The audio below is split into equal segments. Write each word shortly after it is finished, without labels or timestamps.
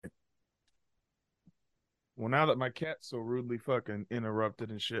Well, now that my cat's so rudely fucking interrupted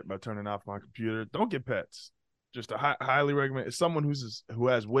and shit by turning off my computer, don't get pets. Just a highly recommend. As someone who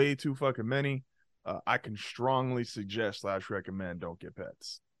has way too fucking many, I can strongly suggest slash recommend don't get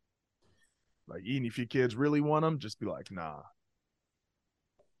pets. Like, even if your kids really want them, just be like, nah.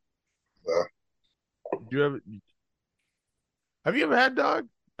 Do you ever? Have you ever had dog?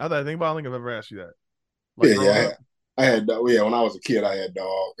 Now that I think about it, I don't think I've ever asked you that. Like, Yeah. Yeah. When I was a kid, I had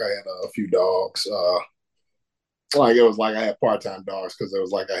dog. I had a few dogs. Like it was like I had part time dogs because it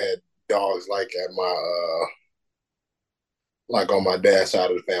was like I had dogs like at my like on my dad's side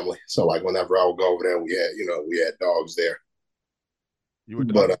of the family. So like whenever I would go over there, we had dogs there. you a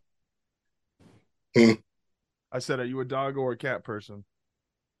But dog? hmm, I said, are you a dog or a cat person?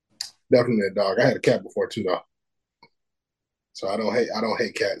 definitely a dog. I had a cat before too, though. So I don't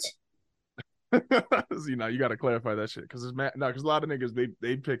hate cats. You got to clarify that shit because because a lot of niggas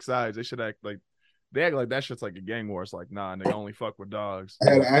they pick sides. They should act like they act like that shit's like a gang war. It's like, nah, nigga, only fuck with dogs.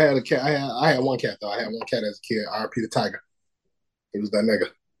 I had a cat. I had one cat though. I had one cat as a kid. R.P. the Tiger. He was that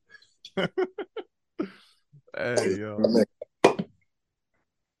nigga. Hey, yo,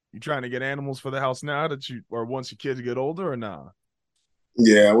 you trying to get animals for the house now that you or once your kids get older or nah?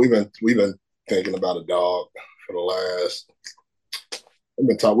 Yeah, we've been thinking about a dog for the last.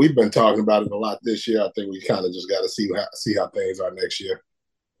 We've been talking about it a lot this year. I think we kind of just got to see how things are next year.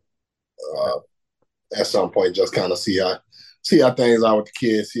 Uh, at some point, just kind of see how things are with the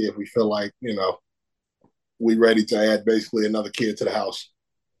kids. See if we feel like we ready to add basically another kid to the house.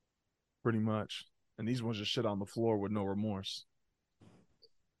 Pretty much. And these ones just shit on the floor with no remorse.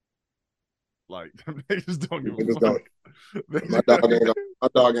 Like they just don't give a Niggas fuck. don't. My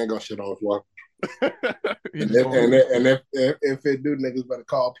dog ain't gonna shit on the floor. He And just if gonna and, if, and if it do, niggas better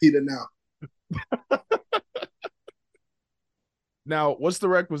call Peter now. Now, what's the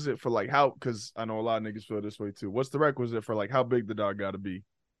requisite for like how? Because I know a lot of niggas feel this way too. What's the requisite for like how big the dog got to be?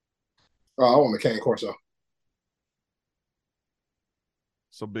 Oh, I want a cane corso.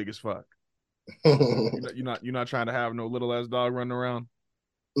 So big as fuck. No, You're not trying to have no little ass dog running around.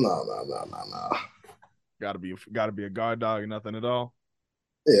 no. Got to be a guard dog and nothing at all.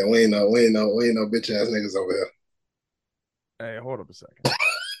 Yeah, we ain't no bitch ass niggas over here. Hey, hold up a second.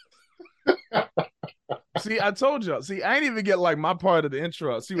 See, I told y'all. See, I ain't even get like my part of the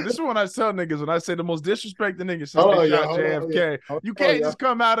intro. See, this is when I tell niggas when I say the most disrespected niggas since Hold they on, y'all. shot Hold on, JFK. hold You on, can't y'all. just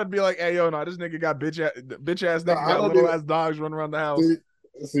come out and be like, "Hey, yo, no, this nigga got bitch ass No, nigga I got don't little even ass dogs running around the house." see.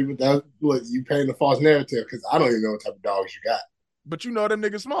 See, but that look, you painting a false narrative because I don't even know what type of dogs you got. But you know them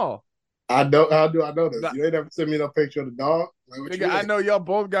niggas small. I don't. How do I know this? Nah, You ain't ever sent me no picture of the dog. Like, what you nigga, I mean? know y'all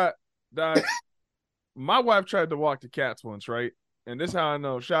both got dog. My wife tried to walk the cats once, right? And this is how I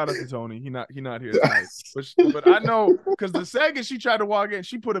know. Shout out to Tony. He not here tonight. But I know because the second she tried to walk in,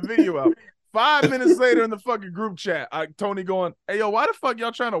 she put a video up. 5 minutes later in the fucking group chat, Tony going, "Hey yo, why the fuck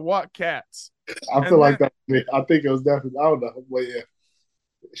y'all trying to walk cats?" I feel And like then that. I think it was definitely. I don't know, but yeah,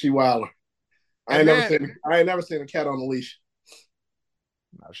 she wilding. I ain't and never then seen. I ain't never seen a cat on a leash.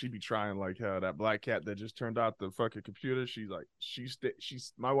 nah, she be trying like hell. That black cat that just turned out the fucking computer. She's like, she's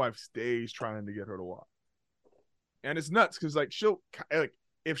my wife stays trying to get her to walk, and it's nuts because like she'll like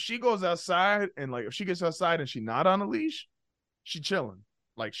if she goes outside and like if she gets outside and she not on a leash, she chilling.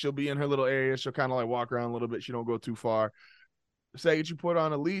 Like she'll be in her little area. She'll kind of like walk around a little bit. She don't go too far. The second you put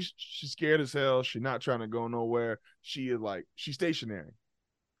on a leash, she's scared as hell. She's not trying to go nowhere. She is like she's stationary.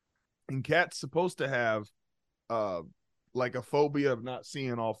 And cats supposed to have uh like a phobia of not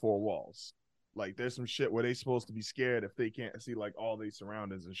seeing all four walls. Like there's some shit where they supposed to be scared if they can't see like all their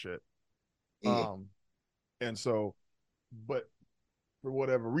surroundings and shit. Mm. Um and so but for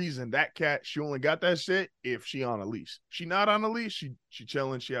whatever reason, that cat, she only got that shit if she on a leash. She not on a leash, she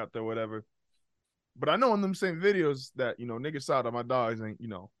chilling, she out there, whatever. But I know in them same videos that, niggas saw that my dogs ain't,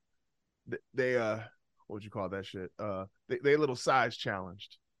 they what'd you call that shit? They a little size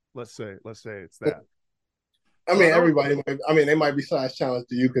challenged. Let's say it's that. I So I mean, know everybody. I mean, they might be size challenged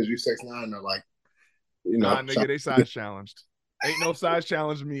to you because you're 6'9", or like, nah so, nigga, they size challenged. Ain't no size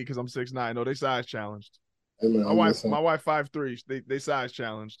challenge me because I'm 6'9". No, they size challenged. I mean, My I'm wife, just saying. my wife 5'3". They size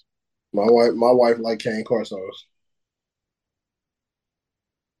challenged. My wife like cane corsos.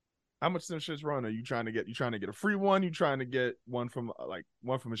 How much them shits run? Are you trying to get? You trying to get a free one? You trying to get one from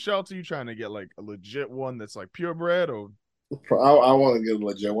one from a shelter? You trying to get like a legit one that's like purebred or? I want to get a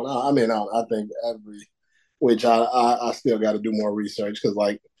legit one. I mean, I think which I still got to do more research because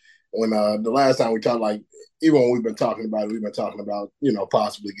like when the last time we talked, like even when we've been talking about it, we've been talking about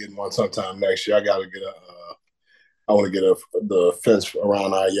possibly getting one sometime next year. I got to get I want to get the fence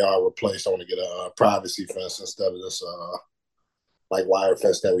around our yard replaced. I want to get a privacy fence instead of this like wire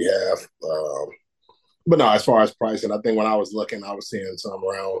fence that we have. But no, as far as pricing, I think when I was looking, I was seeing some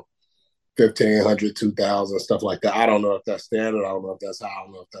around 1,500, 2,000, stuff like that. I don't know if that's standard. I don't know if that's high. I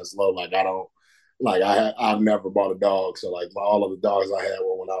don't know if that's low. Like I don't like I've never bought a dog, so like all of the dogs I had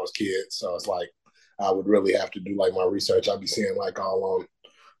were when I was kids. So it's like I would really have to do like my research. I'd be seeing like all on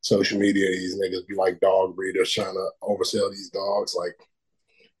social media these niggas be like dog breeders trying to oversell these dogs. Like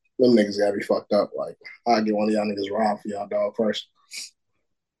them niggas gotta be fucked up. Like I'll get one of y'all niggas robbed for y'all dog first.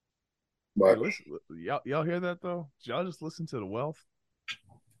 Hey, But listen, y'all hear that though? Did y'all just listen to the wealth?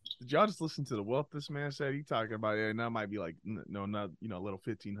 Did y'all just listen to the wealth this man said? He talking about it, and that might be like no, not a little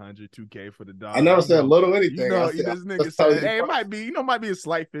 1,500, 2K for the I dog. never said little anything. I This said nigga said, hey, it might be, might be a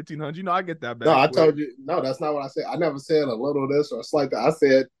slight 1,500. I get that no, back I quick. told you no, that's not what I said. I never said a little of this or a slight that. I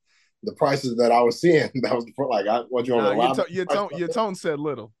said the prices that I was seeing. That was like what you want to lie Your tone said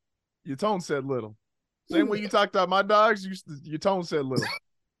little. Your tone said little. Same way you talked about my dogs, your tone said little.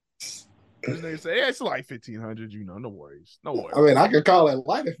 This nigga say, yeah, it's like 1,500. No worries, no worries. I mean, I could call it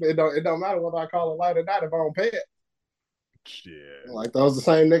light if it don't matter whether I call it light or not if I don't pay it. Shit. Like those the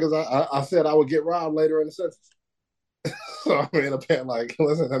same niggas I said I would get robbed later in the sentence. So I mean, like,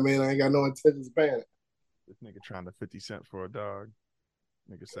 listen, I mean, I ain't got no intentions of paying it. This nigga trying to 50 cent for a dog.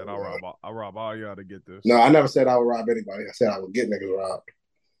 Nigga said, I'll rob all y'all to get this. No, I never said I would rob anybody. I said I would get niggas robbed.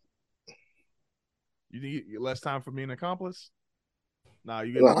 You think less time for being an accomplice? Nah,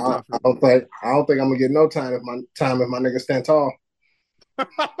 you get No, more time for I don't think I'm gonna get no time if my niggas stand tall.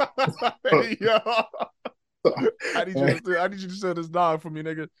 Hey, yo. I need you to sell this dog for me,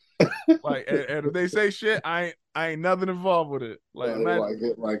 nigga. Like, and if they say shit, I ain't nothing involved with it. Like, imagine,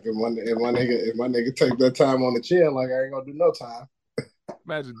 if my nigga take that time on the chin, like I ain't gonna do no time.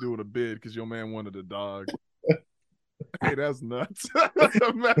 imagine doing a bid because your man wanted a dog. Hey, that's nuts.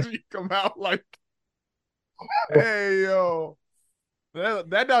 Imagine you come out like, hey, yo.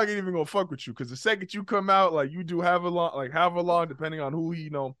 That dog ain't even gonna fuck with you because the second you come out, like you do however long, depending on who he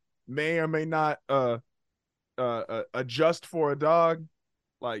may or may not adjust for a dog.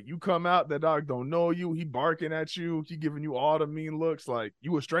 Like you come out, that dog don't know you. He barking at you. He giving you all the mean looks. Like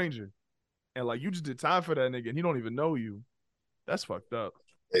you a stranger, and like you just did time for that nigga, and he don't even know you. That's fucked up.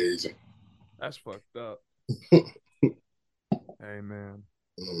 Easy. That's fucked up. Hey man.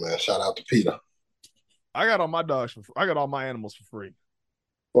 Oh, man, shout out to Peter. I got all my animals for free.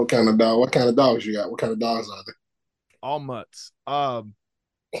 What kind of dog? What kind of dogs you got? What kind of dogs are they? All mutts.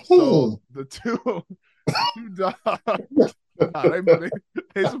 So the two dogs,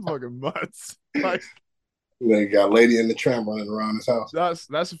 they some fucking mutts. Like they got Lady in the Tramp running around his house.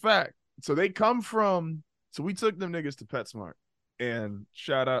 That's a fact. So they come from. So we took them niggas to PetSmart, and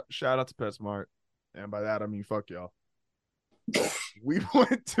shout out to PetSmart, and by that I mean fuck y'all. We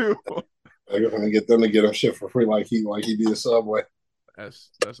went to. They're gonna get them to get him shit for free, like he did Subway. That's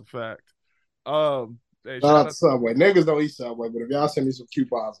a fact. Hey, shout out to Subway. Niggas don't eat Subway, but if y'all send me some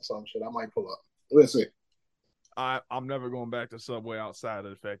coupons or some shit, I might pull up. Let's see. I'm never going back to Subway outside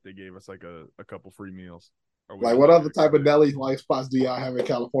of the fact they gave us like a couple free meals. Like what other type of deli like spots do y'all have in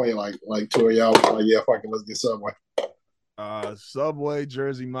California? Like two of y'all like, yeah, fucking let's get Subway. Subway,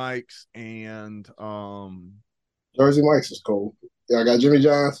 Jersey Mike's, and Jersey Mike's is cool. Y'all got Jimmy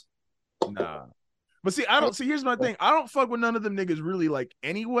John's? Nah. But see, here's my thing. I don't fuck with none of them niggas really like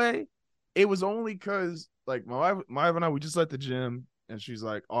anyway. It was only cause like my wife and I, we just left the gym and she's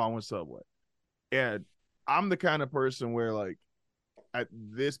like, oh, I want Subway. And I'm the kind of person where like at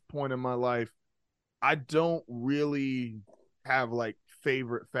this point in my life, I don't really have like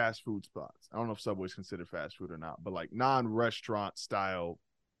favorite fast food spots. I don't know if Subway's considered fast food or not, but like non-restaurant style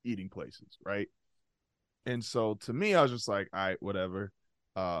eating places, right? And so to me, I was just like, all right, whatever.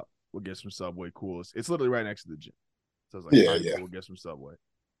 We'll get some Subway. Cool. It's literally right next to the gym. So I was like, yeah. We'll get some Subway.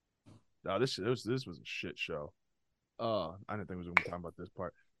 No, this was a shit show. I didn't think we was going to be talking about this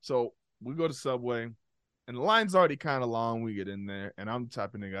part. So we go to Subway, and the line's already kind of long. We get in there, and I'm the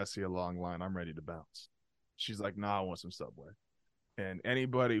type of nigga, I see a long line, I'm ready to bounce. She's like, nah, I want some Subway. And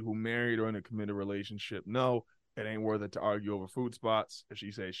anybody who married or in a committed relationship, no, it ain't worth it to argue over food spots. If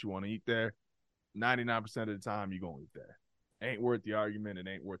she says she want to eat there, 99% of the time, you're going to eat there. Ain't worth the argument. It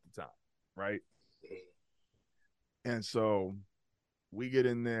ain't worth the time, right? And so we get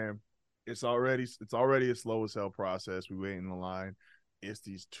in there. It's already a slow as hell process. We wait in the line. It's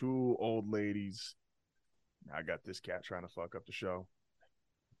these two old ladies. I got this cat trying to fuck up the show.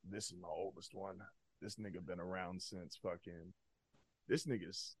 This is my oldest one. This nigga been around since fucking. This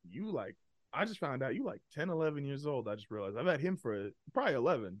nigga's I just found out you like 10, 11 years old. I just realized I've had him for probably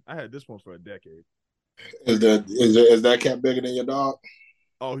 11. I had this one for a decade. Is that cat bigger than your dog?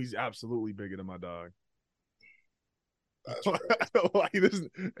 Oh, he's absolutely bigger than my dog. That's crazy. Like this,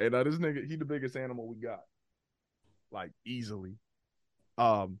 and this nigga, he the biggest animal we got, like easily.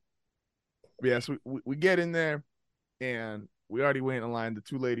 Yeah, so we get in there, and we already wait in line. The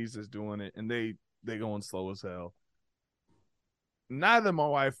two ladies that's doing it, and they going slow as hell. Neither my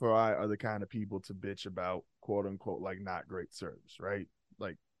wife or I are the kind of people to bitch about quote unquote like not great service, right?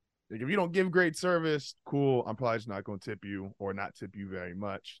 Like if you don't give great service, cool. I'm probably just not gonna tip you or not tip you very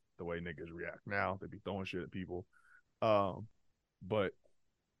much. The way niggas react now, they be throwing shit at people. But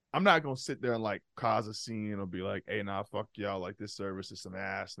I'm not gonna sit there and like cause a scene or be like, hey, nah, fuck y'all, like this service is some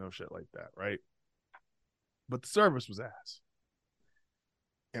ass, no shit like that, right? But the service was ass.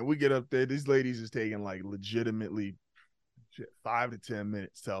 And we get up there, these ladies is taking like legitimately 5 to 10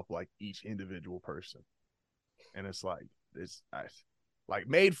 minutes to help like each individual person. And it's like, it's like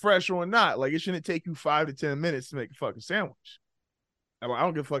made fresh or not, like it shouldn't take you 5 to 10 minutes to make a fucking sandwich. I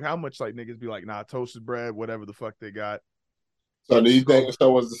don't give a fuck how much like niggas be like, nah, toasted bread, whatever the fuck they got. So do you think so?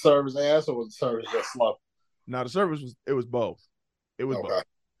 Was the service ass or was the service just slow? Now the service was both. It was both.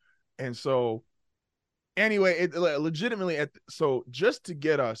 And so anyway, it legitimately so just to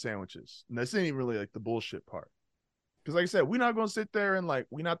get our sandwiches, and that's not even really like the bullshit part. Because like I said, we're not gonna sit there and like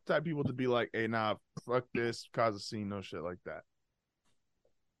we're not the type of people to be like, hey, nah, fuck this, cause a scene, no shit like that.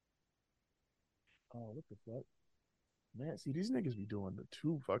 Oh, what the fuck? Man, see, these niggas be doing the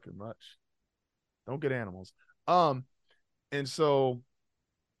too fucking much. Don't get animals. And so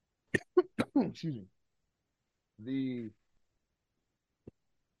excuse me.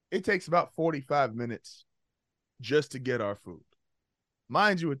 It takes about 45 minutes just to get our food.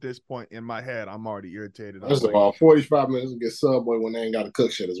 Mind you, at this point in my head, I'm already irritated. First of all, 45 minutes to get Subway when they ain't got to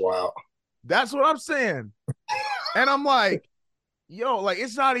cook shit is wild. That's what I'm saying. And I'm like, yo, like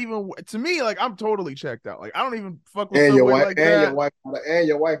it's not even to me. Like I'm totally checked out. Like I don't even fuck with Subway like that.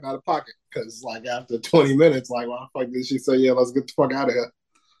 Your wife out of pocket because like after 20 minutes, like why the fuck did she say yeah? Let's get the fuck out of here.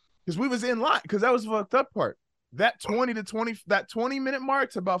 Because we was in line. Because that was the fucked up part. That 20 minute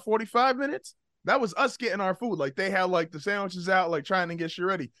mark to about 45 minutes. That was us getting our food. Like they had like the sandwiches out, like trying to get shit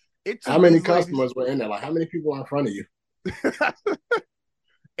ready. How many customers were in there? Like how many people were in front of you?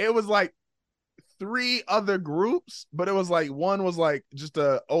 It was like 3 other groups, but it was like one was like just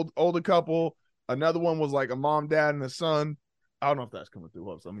a older couple. Another one was like a mom, dad, and a son. I don't know if that's coming through.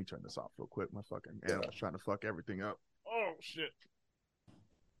 Hold on, so let me turn this off real quick. My fucking was trying to fuck everything up. Oh shit.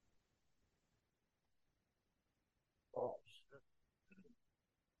 Oh shit.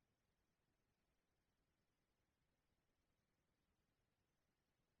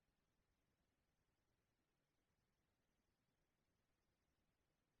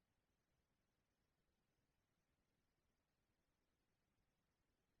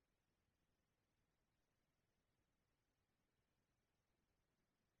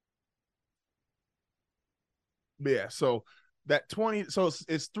 But yeah, so that 20, so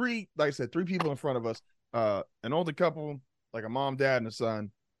it's 3, like I said, 3 people in front of us, an older couple, like a mom, dad, and a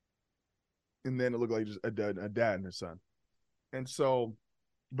son, and then it looked like just a dad and a son. And so,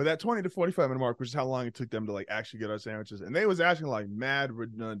 but that 20 to 45 minute mark, which is how long it took them to like actually get our sandwiches, and they was asking like mad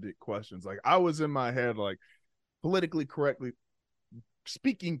redundant questions. Like I was in my head like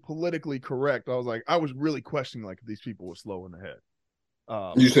speaking politically correct. I was like, I was really questioning like if these people were slow in the head.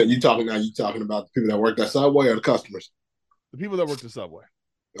 You said you talking about the people that worked at Subway or the customers? The people that worked at Subway.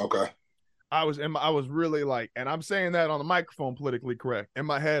 Okay. I was really like, and I'm saying that on the microphone politically correct. In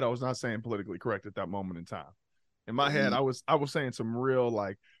my head, I was not saying politically correct at that moment in time. In my head, I was saying some real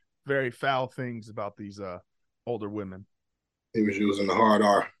like very foul things about these older women. He was using the hard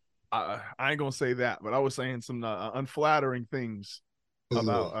R. I ain't gonna say that, but I was saying some unflattering things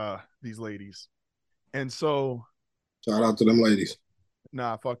about these ladies. And so shout out to them ladies.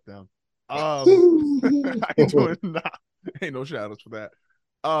 Nah, fuck them. I ain't doing ain't no shout outs for that.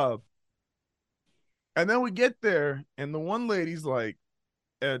 And then we get there, and the one lady's like,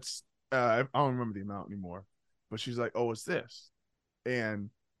 it's I don't remember the amount anymore, but she's like, oh, it's this. And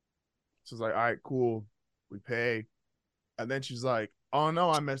she's like, all right, cool. We pay. And then she's like, oh no,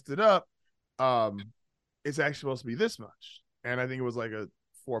 I messed it up. It's actually supposed to be this much. And I think it was like a $4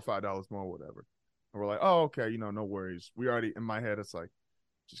 or $5 more, whatever. And we're like, oh, okay, no worries. We already in my head, it's like,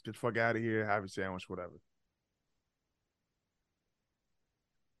 just get the fuck out of here, have a sandwich, whatever.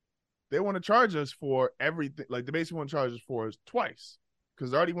 They want to charge us for everything. Like they basically want to charge us for us twice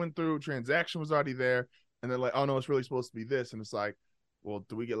because they already went through, transaction was already there, and they're like, oh no, it's really supposed to be this. And it's like, well,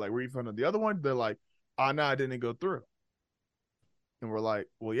 do we get like refund on the other one? They're like, oh no, it didn't go through. And we're like,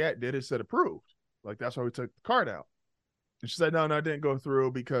 well, yeah, it did. It said approved. Like that's why we took the card out. And she said, no, it didn't go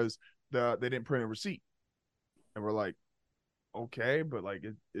through because they didn't print a receipt. And we're like, okay, but like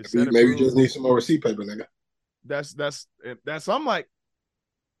it said maybe you just need some more receipt paper, nigga. I'm like,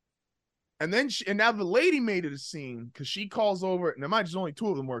 and then and now the lady made it a scene because she calls over. Now, mind you, there's only two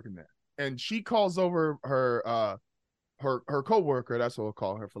of them working there, and she calls over her coworker. That's what we'll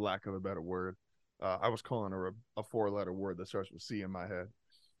call her, for lack of a better word. I was calling her a 4-letter word that starts with C in my head.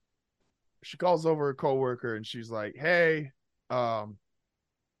 She calls over her coworker and she's like, "Hey,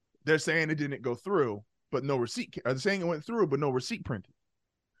 they're saying it didn't go through, but no receipt. They're saying it went through, but no receipt printed."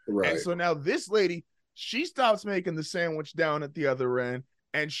 Right. And so now this lady, she stops making the sandwich down at the other end,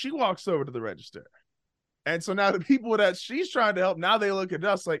 and she walks over to the register. And so now the people that she's trying to help, now they look at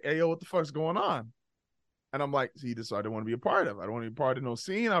us like, "Hey, yo, what the fuck's going on?" And I'm like, "See, this I don't want to be a part of. I don't want to be a part of no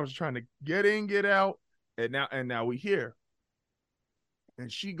scene. I was trying to get in, get out, and now we here."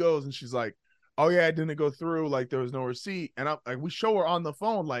 And she goes and she's like, "Oh yeah, it didn't go through. Like there was no receipt." And I'm like, we show her on the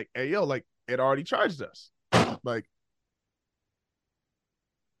phone, like, "Hey yo, like it already charged us." Like,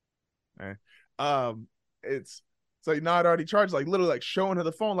 it's like not already charged. Like literally, like showing her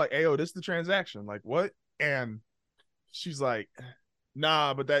the phone, like, "Hey yo, this is the transaction." Like what? And she's like,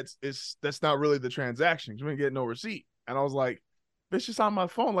 "Nah, but that's not really the transaction. We didn't get no receipt." And I was like, "It's just on my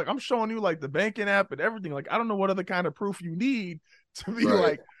phone. Like I'm showing you like the banking app and everything. Like I don't know what other kind of proof you need to be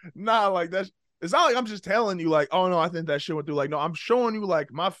like, nah, like that's." It's not like I'm just telling you, like, "Oh no, I think that shit went through." Like, no, I'm showing you,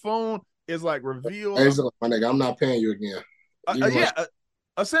 like, my phone is like revealed. My nigga, I'm not paying you again.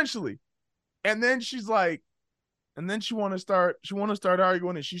 Essentially. And then she's like, and then she want to start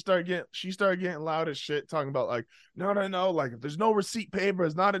arguing, and she started getting loud as shit, talking about like, no, like if there's no receipt paper,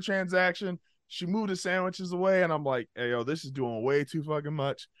 it's not a transaction. She moved the sandwiches away, and I'm like, "Hey yo, this is doing way too fucking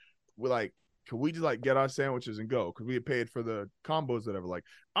much." We're like, "Can we just like get our sandwiches and go?" Because we had paid for the combos, whatever. Like,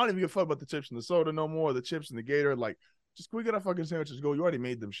 I don't even give a fuck about the chips and the soda no more. The chips and the Gator, like, just can we get our fucking sandwiches and go? You already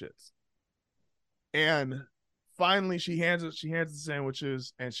made them shits. And finally, she hands the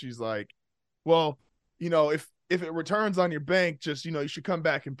sandwiches, and she's like, "Well, if it returns on your bank, just you should come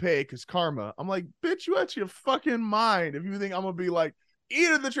back and pay because karma." I'm like, "Bitch, you out your fucking mind if you think I'm gonna be like,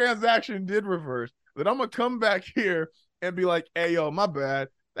 either the transaction did reverse, then I'm gonna come back here and be like, 'Hey yo, my bad.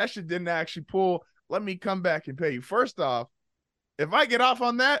 That shit didn't actually pull. Let me come back and pay you.' First off, if I get off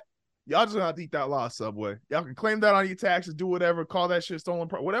on that, y'all just gonna have to eat that loss, Subway. Y'all can claim that on your taxes, do whatever, call that shit stolen,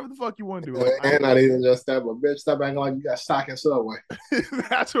 whatever the fuck you want to do." Like, and not even just that, but bitch, stop acting like you got stock in Subway.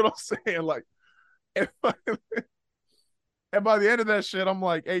 That's what I'm saying. Like, and by the end of that shit, I'm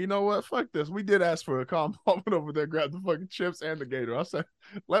like, "Hey, you know what? Fuck this. We did ask for a combo." I went over there, grabbed the fucking chips and the Gator. I said,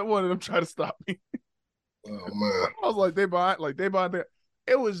 "Let one of them try to stop me." Oh man. I was like, they buy that.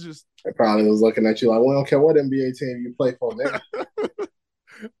 It was just. They probably was looking at you like, "We don't care what NBA team you play for, nigga."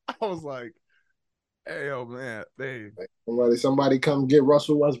 I was like, "Hey, oh man, somebody come get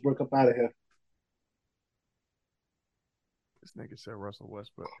Russell Westbrook up out of here." This nigga said Russell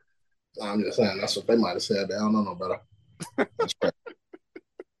Westbrook. I'm just saying that's what they might have said. They don't know no better.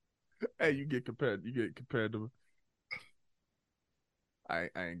 Hey, you get compared to. I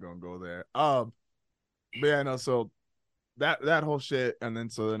ain't gonna go there. But yeah, no. So that whole shit, and then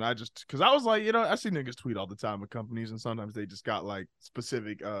I just, because I was like, I see niggas tweet all the time with companies, and sometimes they just got like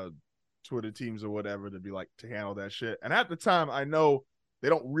specific Twitter teams or whatever to be like to handle that shit. And at the time, I know they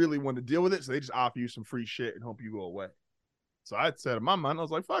don't really want to deal with it, so they just offer you some free shit and hope you go away. So I said in my mind, I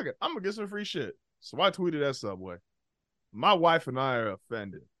was like, "Fuck it, I'm gonna get some free shit." So I tweeted at Subway. My wife and I are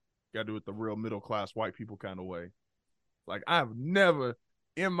offended. Got to do it the real middle class white people kind of way. Like, I've never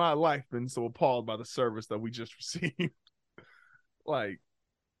in my life been so appalled by the service that we just received. Like,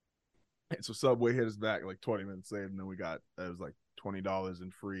 and so Subway hit us back like 20 minutes later, and then it was like $20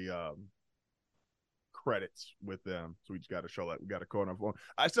 in free credits with them. So we just got to show that we got a code on our phone.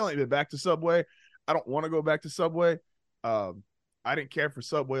 I still ain't been back to Subway. I don't want to go back to Subway. I didn't care for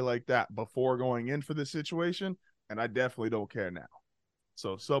Subway like that before going in for this situation, and I definitely don't care now.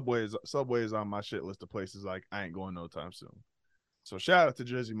 So Subway is on my shit list of places like I ain't going no time soon. So shout out to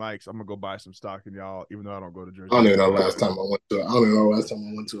Jersey Mike's. I'm gonna go buy some stock in y'all, even though I don't go to Jersey. I don't even know last time I went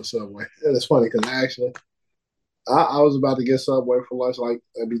to a Subway. And it's funny because actually I was about to get Subway for lunch like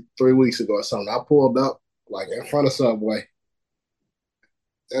maybe 3 weeks ago or something. I pulled up like in front of Subway,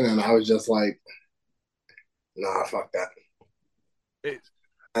 and then I was just like, "Nah, fuck that."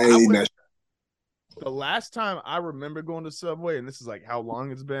 I ain't eating that. The last time I remember going to Subway, and this is like how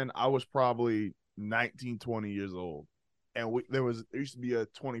long it's been, I was probably 19, 20 years old. And there used to be a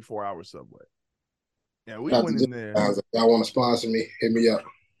 24-hour Subway. Yeah, we went in there. If y'all want to sponsor me, hit me up.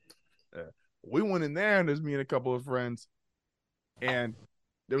 We went in there, and there's me and a couple of friends. And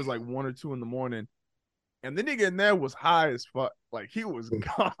there was like 1 or 2 in the morning. And the nigga in there was high as fuck. Like, he was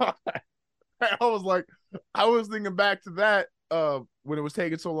gone. I was thinking back to that when it was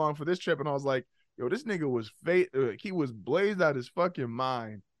taking so long for this trip, and I was like, Yo, this nigga was he was blazed out his fucking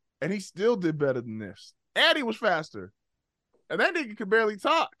mind, and he still did better than this. And he was faster. And that nigga could barely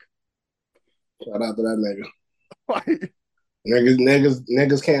talk. Shout out to that nigga. Like,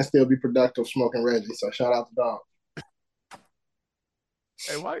 niggas can't still be productive smoking Reggie. So shout out to dog.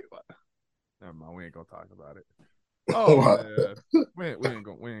 Hey, why? Never mind. We ain't gonna talk about it. Oh man, we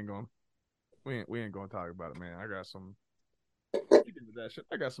ain't gonna talk about it, man. I got some. That shit.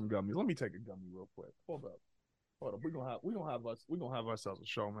 I got some gummies. Let me take a gummy real quick. Hold up. We gonna have ourselves a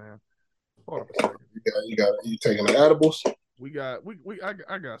show, man. Hold up a second. You taking the edibles?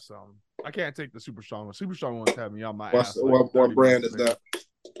 I got some. I can't take the super strong one. Super strong ones have me on my ass. What brand is that?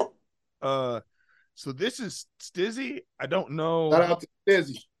 So this is Stizzy. I don't know. Shout out to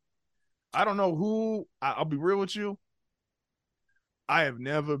Stizzy. I don't know who. I'll be real with you. I have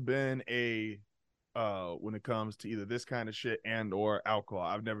never been when it comes to either this kind of shit and or alcohol.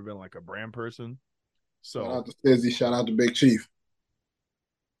 I've never been like a brand person. So shout out to Stizzy. Shout out to Big Chief.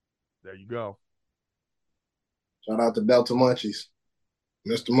 There you go. Shout out to Delta Munchies.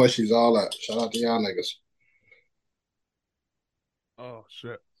 Mr. Mushies, all that. Shout out to y'all niggas. Oh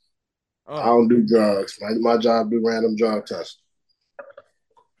shit. I don't do drugs. My job do random drug tests.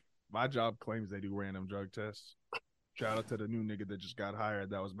 My job claims they do random drug tests. Shout out to the new nigga that just got hired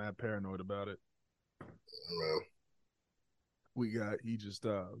that was mad paranoid about it. Man. He just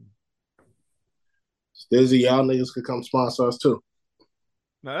Stizzy, y'all niggas could come sponsor us too.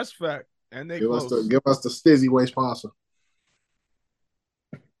 No, that's fact. And they give us the Stizzy way sponsor.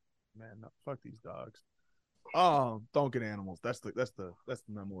 Man, no, fuck these dogs. Don't get animals. That's the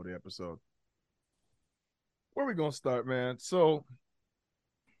number of the episode. Where we gonna start, man? So,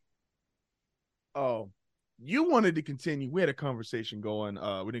 you wanted to continue. We had a conversation going.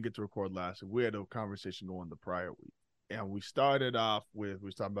 We didn't get to record last week. We had a conversation going the prior week, and we started off with we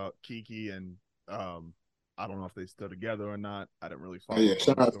was talking about Kiki and I don't know if they still together or not. I didn't really follow. Yeah,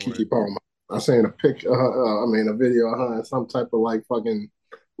 shout out to Kiki Palmer. I seen a picture. A video of her in some type of like fucking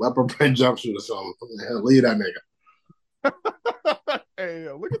leopard print jumpsuit or something. Hell, leave that nigga. Hey,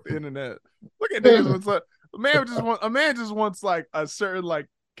 yo, look at the internet. Look at niggas with like a man just wants like a certain like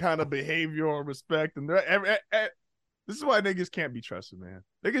kind of behavior or respect, and this is why niggas can't be trusted, man.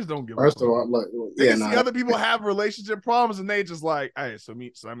 Niggas don't give. First of all, look, yeah, see other people have relationship problems, and they just like, hey, so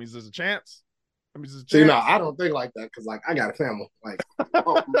that means there's a chance. See, no, I don't think like that because, like, I got a family. Like,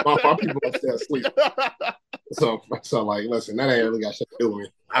 my people upstairs sleep. So, like, listen, that ain't really got shit to do with me.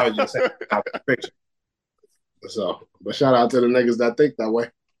 I was just saying, picture. So, but shout out to the niggas that think that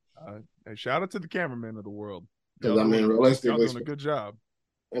way. Hey, shout out to the cameramen of the world. Because I mean, realistically, y'all doing a good job.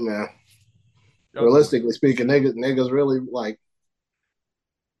 Hey, man. Realistically speaking, niggas really like.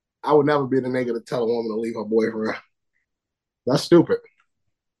 I would never be the nigga to tell a woman to leave her boyfriend. That's stupid.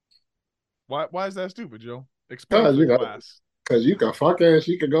 Why is that stupid, Joe? Explain to the class. Because you can fuck her and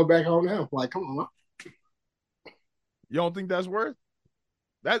she could go back home to him. Like, come on. You don't think that's worth?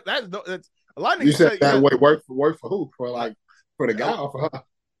 That's a lot of niggas. You said that way work for who? For the guy or for her?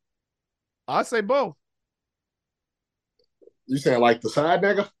 I say both. You saying like the side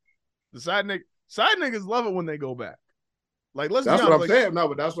nigga? The side niggas love it when they go back. Like let's. That's what I'm saying. No,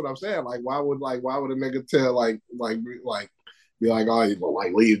 but that's what I'm saying. Like, why would a nigga tell be like, oh, you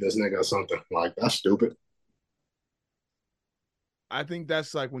like leave this nigga or something? Like, that's stupid. I think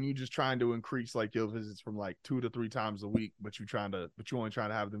that's like when you just trying to increase like your visits from like 2 to 3 times a week, but you only trying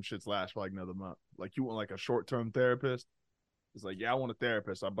to have them shits last for like another month. Like you want like a short-term therapist. It's like, yeah, I want a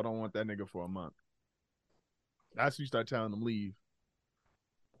therapist, but I don't want that nigga for a month. That's when you start telling them leave.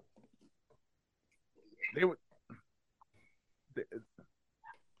 I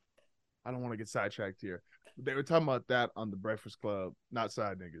don't want to get sidetracked here. They were talking about that on the Breakfast Club, not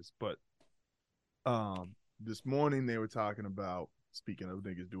side niggas, but this morning they were talking about, speaking of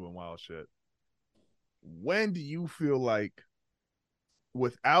niggas doing wild shit, when do you feel like,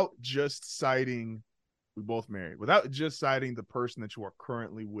 without just citing, we both married, without just citing the person that you are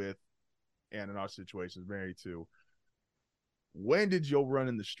currently with and in our situation is married to, when did your run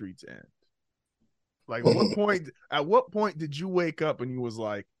in the streets end? Like at what point did you wake up and you was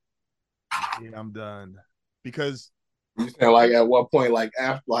like, yeah, I'm done? Because you saying like at what point, like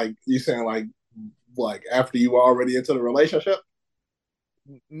after, like you saying like after you were already into the relationship?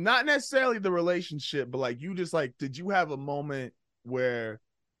 Not necessarily the relationship, but like you just like, did you have a moment where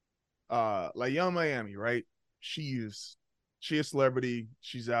like Young Miami, right? She a celebrity,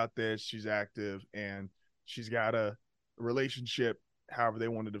 she's out there, she's active, and she's got a relationship, however they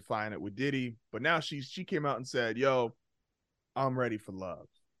want to define it, with Diddy, but now she came out and said, yo, I'm ready for love.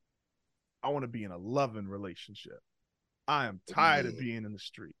 I want to be in a loving relationship. I am tired of being in the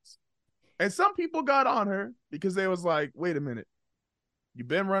streets. And some people got on her because they was like, wait a minute, you've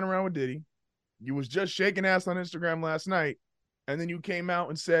been running around with Diddy. You was just shaking ass on Instagram last night. And then you came out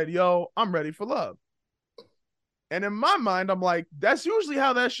and said, yo, I'm ready for love. And in my mind, I'm like, that's usually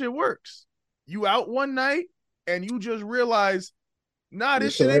how that shit works. You out one night and you just realize, nah,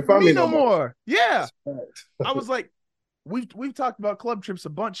 this shit ain't for me no more. Yeah. I was like, we've talked about club trips a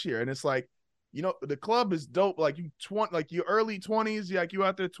bunch here. And it's like, you know, the club is dope. Like your early 20s, like you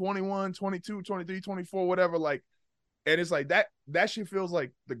out there 21, 22, 23, 24, whatever. Like, and it's like that shit feels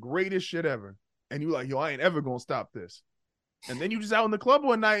like the greatest shit ever. And you like, yo, I ain't ever gonna stop this. And then you just out in the club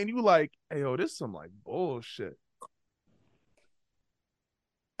one night and you like, hey, yo, this is some like bullshit.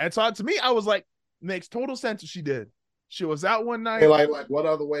 And so to me, I was like, makes total sense what she did. She was out one night. And like what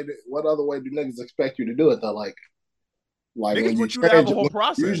other way do niggas expect you to do it though? Like niggas when you want you to have a whole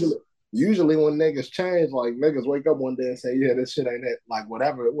process. Usually when niggas change, like niggas wake up one day and say, yeah, this shit ain't it. Like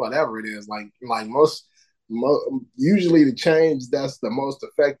whatever it is. Like usually the change that's the most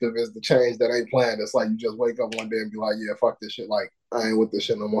effective is the change that ain't planned. It's like you just wake up one day and be like, yeah, fuck this shit. Like I ain't with this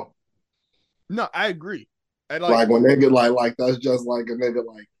shit no more. No, I agree. And like when nigga like that's just like a nigga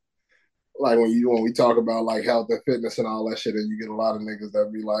like when we talk about like health and fitness and all that shit, and you get a lot of niggas that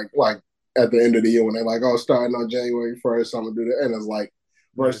be like at the end of the year when they're like, oh, starting on January 1st, I'm gonna do that, and it's like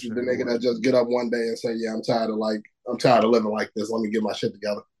versus the nigga that just get up one day and say, yeah, I'm tired of living like this. Let me get my shit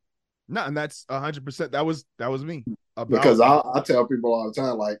together. No, and that's 100%. That was me. Because I tell people all the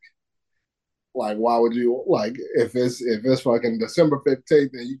time, like why would you like if it's fucking December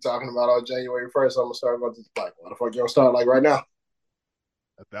 15th and you talking about on January 1st, I'm gonna start going to like why the fuck you don't start like right now?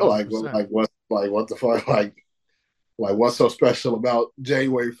 Like what the fuck like what's so special about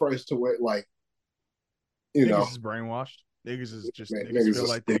January 1st to where like you know niggas is brainwashed. Niggas is just niggas feel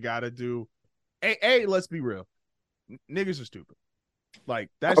like they gotta do. Hey, let's be real. Niggas are stupid. Like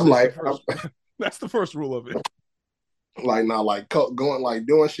that's that's the first rule of it. Like now, like going like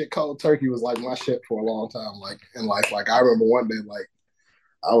doing shit cold turkey was like my shit for a long time. Like in life, like I remember one day, like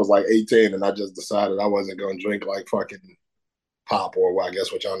I was like 18 and I just decided I wasn't gonna drink like fucking pop or I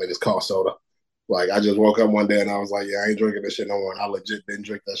guess what y'all niggas call soda. Like I just woke up one day and I was like, yeah, I ain't drinking this shit no more. And I legit didn't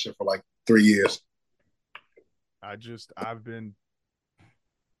drink that shit for like 3 years. I've been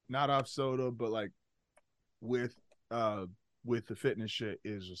not off soda, but like with the fitness shit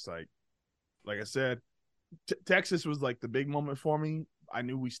is just like I said, Texas was like the big moment for me. I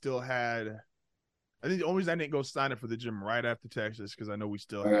knew we still had. I think the only reason I didn't go sign up for the gym right after Texas because I know we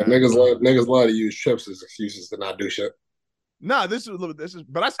still had niggas love to use trips as excuses to not do shit. Nah, this is,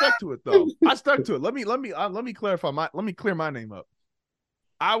 but I stuck to it though. I stuck to it. Let me clarify let me clear my name up.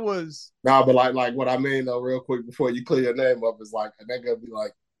 I was but like what I mean though, real quick before you clear your name up is like a nigga be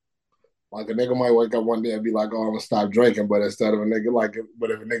like a nigga might wake up one day and be like, oh, I'm gonna stop drinking, but instead of a nigga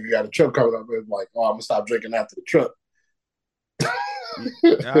but if a nigga got a trip coming up, it's like, oh, I'm gonna stop drinking after the trip.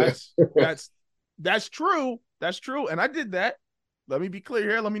 That's true. That's true. And I did that. Let me be clear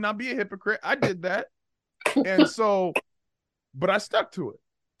here. Let me not be a hypocrite. I did that. And so, but I stuck to it.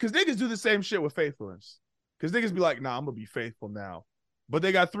 Because niggas do the same shit with faithfulness. Because niggas be like, nah, I'm going to be faithful now. But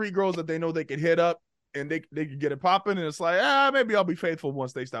they got 3 girls that they know they could hit up and they could get it popping. And it's like, maybe I'll be faithful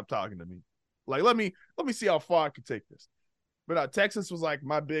once they stop talking to me. Like, let me see how far I can take this. But Texas was like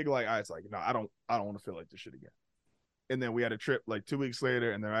my big, like, it's like, no, I don't want to feel like this shit again. And then we had a trip like 2 weeks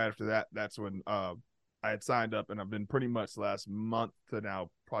later. And then right after that, that's when I had signed up and I've been pretty much the last month to now,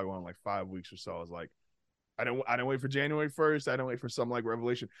 probably going like 5 weeks or so. I was like, I didn't wait for January 1st. I didn't wait for some like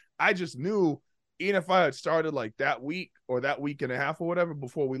revelation. I just knew even if I had started like that week or that week and a half or whatever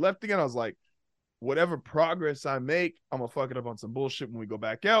before we left again, I was like, whatever progress I make, I'm gonna fuck it up on some bullshit when we go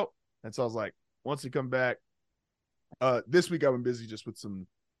back out. And so I was like, once we come back, this week I've been busy just with some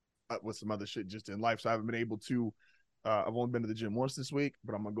other shit just in life. So I haven't been able to. I've only been to the gym once this week,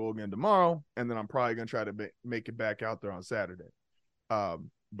 but I'm gonna go again tomorrow, and then I'm probably gonna try to make it back out there on Saturday.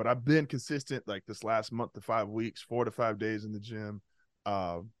 But I've been consistent like this last month to 5 weeks, 4 to 5 days in the gym.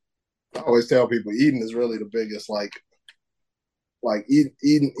 I always tell people eating is really the biggest. Like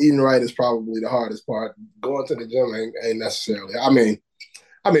eating right is probably the hardest part. Going to the gym ain't necessarily. I mean,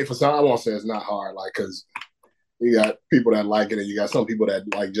 for some, I won't say it's not hard, like because you got people that like it, and you got some people that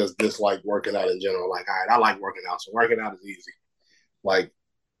like just dislike working out in general. Like, all right, I like working out, so working out is easy. Like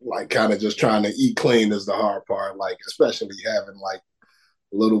kind of just trying to eat clean is the hard part. Like, especially having like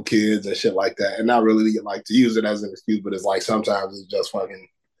little kids and shit like that, and not really like to use it as an excuse, but it's like sometimes it's just fucking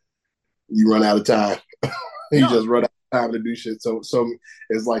you run out of time. You just run out of time to do shit. So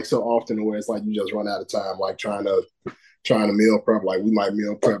it's like so often where it's like you just run out of time, like trying to meal prep. Like we might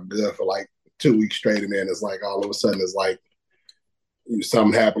meal prep good for like 2 weeks straight, and then it's like all of a sudden it's like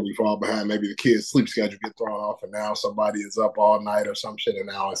something happened, you fall behind. Maybe the kid's sleep schedule get thrown off, and now somebody is up all night or some shit, and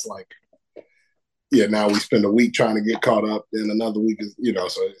now it's like, yeah, now we spend a week trying to get caught up, then another week is,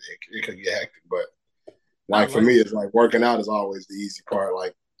 so it could get hectic. But like for me, it's like working out is always the easy part.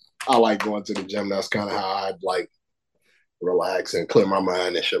 Like I like going to the gym. That's kind of how I like relax and clear my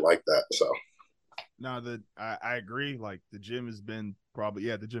mind and shit like that. So no, I agree. Like the gym has been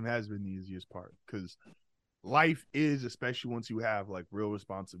the gym has been the easiest part because life is, especially once you have like real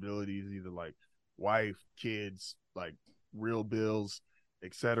responsibilities, either like wife, kids, like real bills,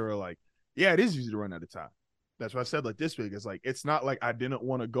 etc. Like, yeah, it is easy to run out of time. That's what I said. Like this week, it's like it's not like I didn't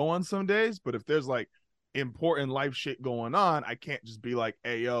want to go on some days, but if there's like important life shit going on, I can't just be like,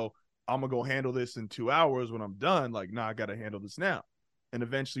 hey, yo, I'm gonna go handle this in 2 hours when I'm done. Like, nah, I gotta handle this now. And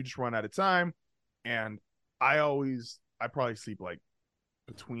eventually just run out of time. And I probably sleep like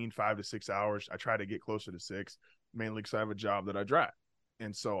between 5 to 6 hours. I try to get closer to 6, mainly because I have a job that I drive.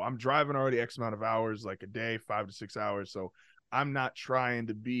 And so I'm driving already X amount of hours, like a day, 5 to 6 hours. So I'm not trying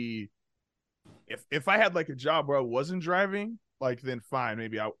to be, if I had like a job where I wasn't driving, like then fine,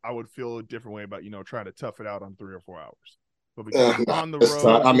 maybe I would feel a different way about, trying to tough it out on 3 or 4 hours. But because I'm on the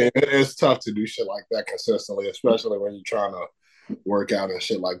road. I mean, it's tough to do shit like that consistently, especially when you're trying to work out and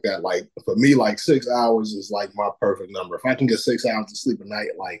shit like that. Like for me, like 6 hours is like my perfect number. If I can get 6 hours of sleep a night,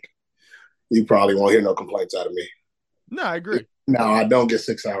 like you probably won't hear no complaints out of me. No, I agree. No, I don't get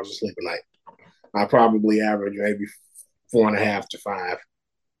 6 hours of sleep a night. I probably average maybe 4.5 to 5.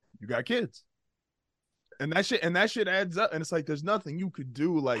 You got kids. And that shit adds up. And it's like there's nothing you could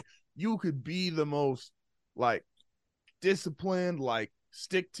do. Like you could be the most like disciplined, like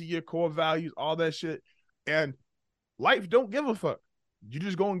stick to your core values, all that shit. And life don't give a fuck. You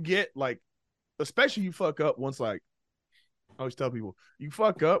just gonna get like, especially you fuck up once, like I always tell people, you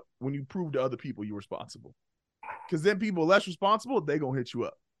fuck up when you prove to other people you're responsible. Because then people less responsible, they gonna hit you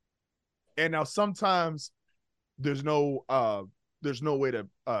up. And now sometimes there's no way to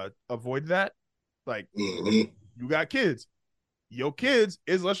avoid that. Like you got kids. Your kids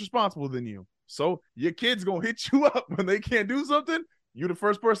is less responsible than you. So your kids gonna hit you up when they can't do something. You're the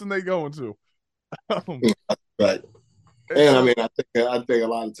first person they going to. Right. And I mean, I think a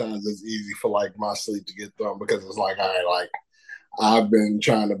lot of times it's easy for like my sleep to get thrown because it's like, all right, like I've been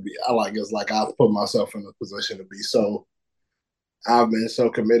trying to be, it's like I've put myself in a position to be so, I've been so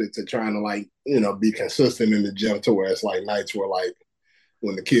committed to trying to like, be consistent in the gym to where it's like nights where like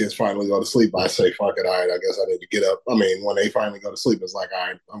when the kids finally go to sleep, I say, fuck it, all right, I guess I need to get up. I mean, when they finally go to sleep, it's like, all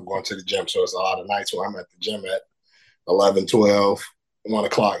right, I'm going to the gym. So it's a lot of nights where I'm at the gym at 11, 12, 1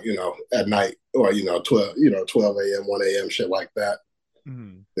 o'clock, at night, or, 12, 12 a.m., 1 a.m., shit like that.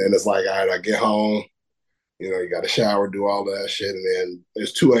 Mm-hmm. Then it's like, all right, I get home, you got to shower, do all that shit. And then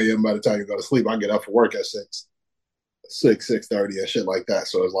it's 2 a.m. by the time you go to sleep. I get up for work at 6:30 and shit like that.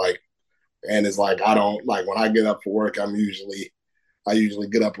 So it's like, and it's like, I don't, like when I get up for work, I usually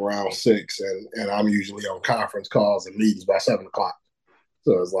get up around 6 and I'm usually on conference calls and meetings by 7 o'clock.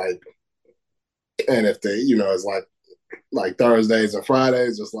 So it's like, and if they, it's like Thursdays and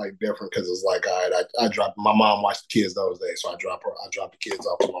Fridays, it's like different because it's like, all right, I drop, my mom watched the kids those days. So I drop the kids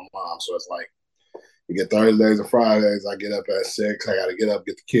off to my mom. So it's like, you get Thursdays and Fridays, I get up at 6. I got to get up,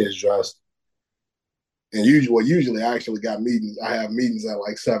 get the kids dressed. And usually I actually got meetings. I have meetings at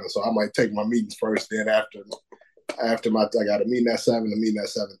like 7. So I might take my meetings first. Then after I got a meeting at 7, a meeting at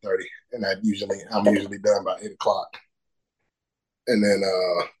 7:30. And I'm usually done by 8 o'clock. And then,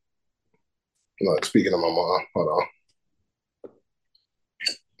 speaking of my mom, hold on.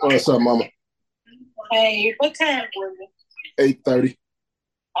 What's up, mama? Hey, what time was it? 8:30. Okay,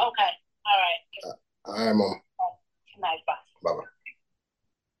 all right. All right, mama. Good night, bye. Bye-bye.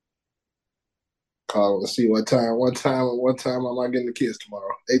 Calling to see what time am I getting the kids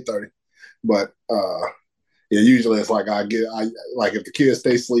tomorrow? 8:30. But yeah, usually it's like I like if the kids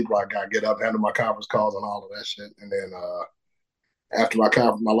stay asleep, like I get up, handle my conference calls and all of that shit, and then after my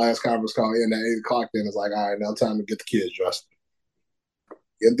last conference call in at 8 o'clock, then it's like, all right, now time to get the kids dressed.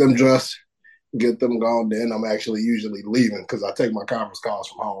 Get them dressed, get them gone. Then I'm actually usually leaving because I take my conference calls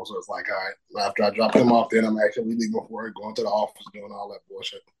from home. So it's like, all right, after I drop them off, then I'm actually leaving for work, going to the office, doing all that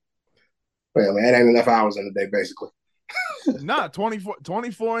bullshit. Man, it ain't enough hours in the day, basically. Nah,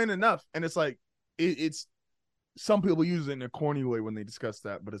 24 ain't enough. And it's like, it's some people use it in a corny way when they discuss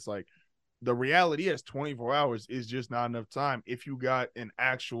that, but it's like, the reality is 24 hours is just not enough time. If you got an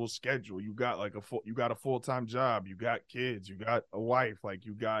actual schedule, you got a full-time job, you got kids, you got a wife, like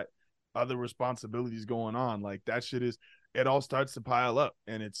you got other responsibilities going on. Like that shit it all starts to pile up.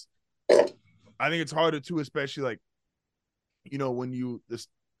 And I think it's harder too, especially like, when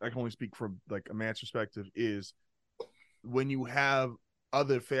I can only speak from like a man's perspective, is when you have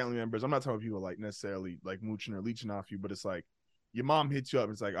other family members, I'm not talking about people like necessarily like mooching or leeching off you, but it's like your mom hits you up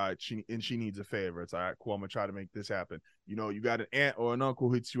and it's like, all right, she needs a favor. It's all right, cool, I'm gonna try to make this happen. You know, you got an aunt or an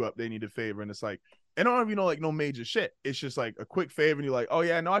uncle hits you up, they need a favor, and it's like, and I don't even know like no major shit. It's just like a quick favor, and you're like, oh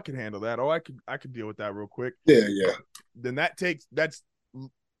yeah, no, I can handle that. Oh, I could deal with that real quick. Yeah. Then that's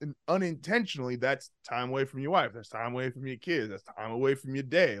unintentionally, that's time away from your wife. That's time away from your kids. That's time away from your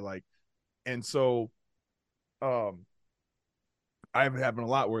day. Like, and so, I have it happen a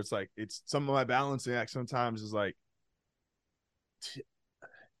lot where it's like, it's some of my balancing act sometimes is like,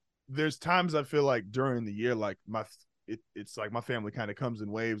 there's times I feel like during the year, like it's like my family kind of comes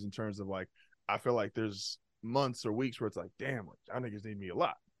in waves in terms of like, I feel like there's months or weeks where it's like, damn, like y'all niggas need me a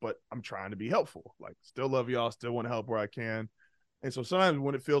lot, but I'm trying to be helpful. Like, still love y'all, still want to help where I can. And so sometimes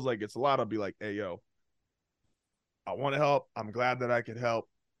when it feels like it's a lot, I'll be like, hey, yo, I want to help. I'm glad that I could help,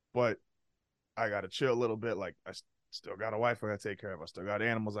 but I got to chill a little bit. Like, I still got a wife I got to take care of. I still got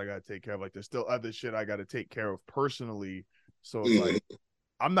animals I got to take care of. Like, there's still other shit I got to take care of personally. So it's like,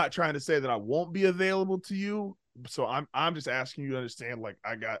 I'm not trying to say that I won't be available to you. So I'm just asking you to understand, like,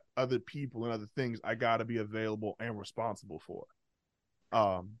 I got other people and other things I got to be available and responsible for.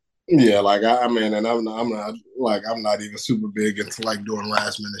 Yeah, like I mean, and I'm not even super big into like doing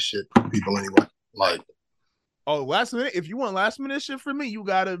last minute shit for people anyway. Like, oh, last minute. If you want last minute shit from me, you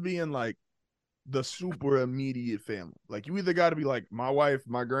gotta be in like the super immediate family. Like, you either gotta be like my wife,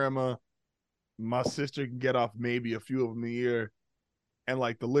 my grandma, my sister can get off maybe a few of them a year, and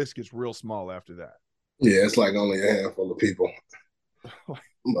like the list gets real small after that. Yeah, it's like only a handful of people.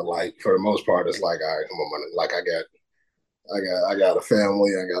 But like for the most part, it's like, all right, come on, man. Like I got a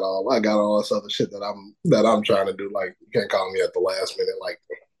family. I got all this other shit that I'm trying to do. Like, you can't call me at the last minute. Like,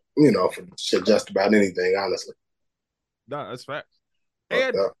 you know, for shit just about anything. Honestly, No, that's facts.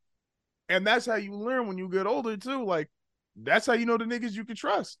 but, And that's how you learn when you get older too. Like, that's how you know the niggas you can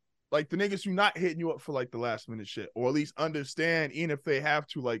trust. Like, the niggas who not hitting you up for like the last minute shit, or at least understand, even if they have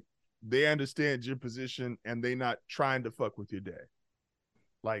to, like, they understand your position and they not trying to fuck with your day.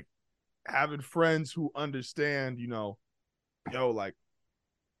 Like, having friends who understand, you know, yo, like,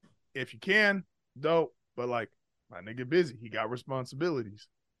 if you can, dope, but like, my nigga busy, he got responsibilities.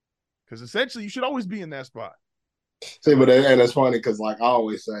 Because essentially, you should always be in that spot. see, but and it's funny because like I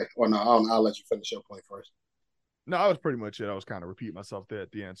always say, or no, I'll let you finish your point first. No, that was pretty much it. I was kind of repeating myself there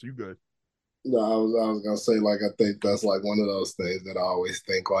at the end, so you good. No, I was gonna say, like, I think that's like one of those things that I always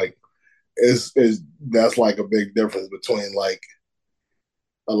think like is that's like a big difference between like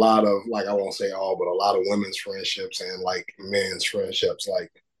a lot of, like, I won't say all, but a lot of women's friendships and like men's friendships.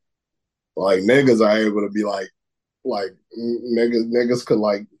 Like niggas are able to be like niggas could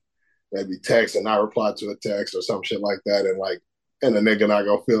like maybe text and not reply to a text or some shit like that, and like, and a nigga not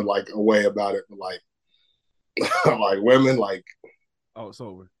gonna feel like a way about it. But like like women, Oh, it's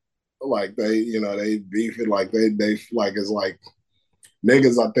over. like they, you know, they beef it, like they like, it's like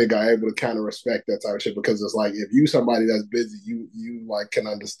niggas I think are able to kind of respect that type of shit, because it's like, if you somebody that's busy, you like can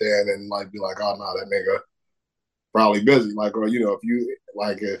understand and like be like, oh no, that nigga probably busy. Like, or, you know, if you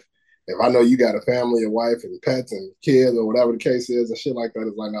like, if I know you got a family, a wife and pets and kids or whatever the case is and shit like that,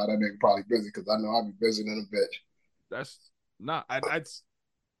 it's like, no, that nigga probably busy, because I know I'll be busy than a bitch. That's not.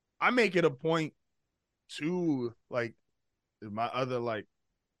 I make it a point to like my other like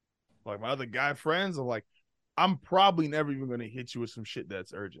my other guy friends. I'm like, I'm probably never even gonna hit you with some shit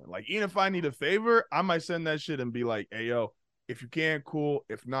that's urgent. Like, even if I need a favor, I might send that shit and be like, hey yo, if you can, cool.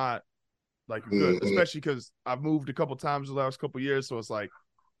 If not, like, you're good. Mm-hmm. Especially because I've moved a couple times the last couple years, so it's like,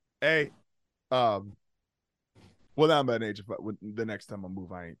 hey, well, now I'm at an age, the next time I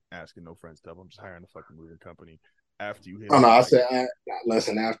move, I ain't asking no friends to help. I'm just hiring a fucking moving company. After you hit, Oh no, like, I said,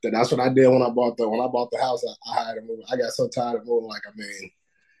 listen. After, that's what I did when I bought the house. I hired a mover. I got so tired of moving. Like, I mean,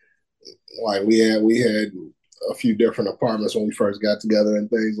 like we had a few different apartments when we first got together and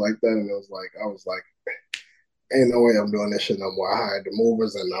things like that, and it was like, I was like, ain't no way I'm doing this shit no more. I hired the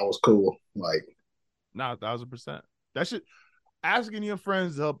movers, and I was cool. Like, nah, 1,000%. That shit, asking your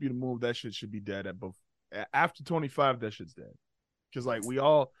friends to help you to move, that shit should be dead at both. After 25, that shit's dead. Because like, we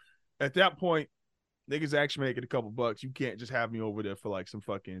all at that point, niggas actually making a couple bucks. You can't just have me over there for like some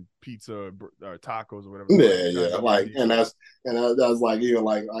fucking pizza or tacos or whatever. yeah, like, and that's like, even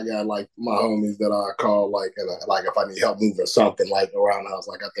like, I got like my homies that I call, like, and like if I need help moving something like around the house,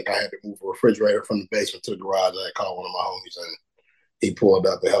 like I think I had to move a refrigerator from the basement to the garage. I called one of my homies and he pulled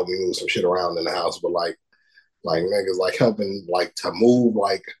up and helped me move some shit around in the house. But like niggas like helping like to move,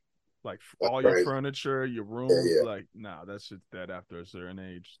 like all your furniture, your room, yeah. like, nah, that shit's dead after a certain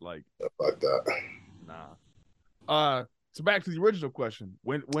age. Like, fuck that. Nah. So back to the original question.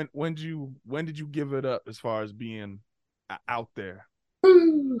 When did you give it up as far as being out there?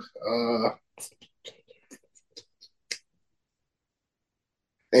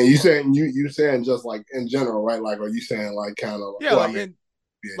 And you saying just like in general, right? Like, are you saying like kind of? Yeah,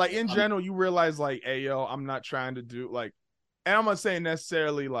 like in general, you realize like, hey yo, I'm not trying to do like, and I'm not saying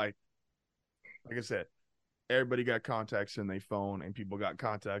necessarily like I said, everybody got contacts in their phone, and people got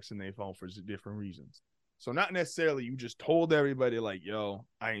contacts in their phone for different reasons. So not necessarily you just told everybody like, yo,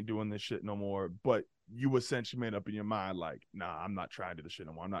 I ain't doing this shit no more, but you essentially made up in your mind like, nah, I'm not trying to do this shit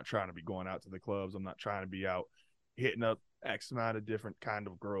no more. I'm not trying to be going out to the clubs. I'm not trying to be out hitting up X amount of different kind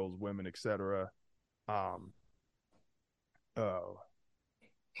of girls, women, etc. I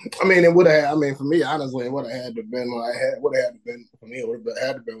mean, it would have. I mean, for me, honestly, it would have had to been when would have had to been for me. It would have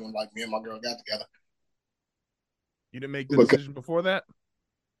had to been when like me and my girl got together. You didn't make the decision before that?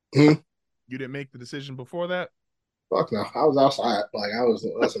 Hmm? You didn't make the decision before that? Fuck no. I was outside. Like I was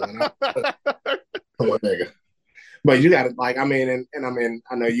listening. I'm a nigga. But you got to like. I mean, and I mean,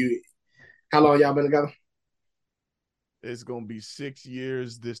 I know you. How long y'all been together? It's gonna be 6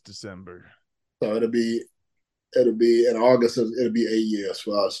 years this December. So it'll be in August. It'll be 8 years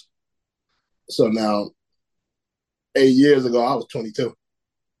for us. So now, 8 years ago, I was 22.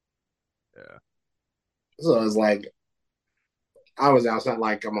 Yeah. So it's like I was outside.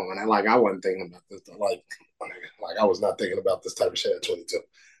 Like, come on, like I wasn't thinking about this. Like I was not thinking about this type of shit at 22.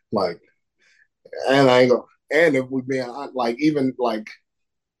 Like, and I ain't go. And if we being like even like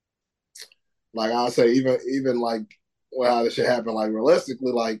I'll say even like well how this shit happened. Like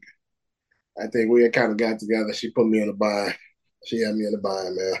realistically, like I think we had kind of got together. She put me in a bind. She had me in a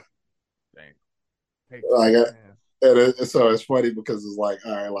bind, man. Dang. Like, so it's funny because it's like,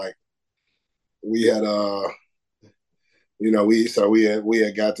 all right, like we had we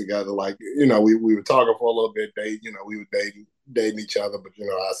had got together, like we were talking for a little bit, we were dating each other, but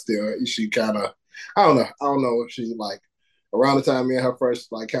she kind of I don't know if she like around the time me and her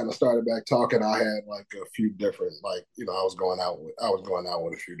first like kind of started back talking, I had like a few different like I was going out with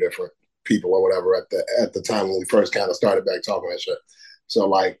a few different people or whatever at the time when we first kind of started back talking and shit. So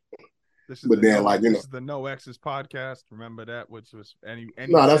like, this is the No Exes podcast. Remember that, which was any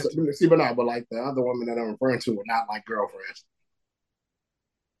no, that's but like the other women that I'm referring to were not like girlfriends.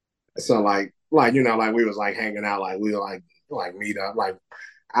 So like like we was like hanging out, like we were like meet up. Like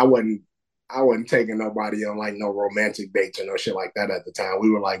I wasn't taking nobody on like no romantic dates or no shit like that at the time.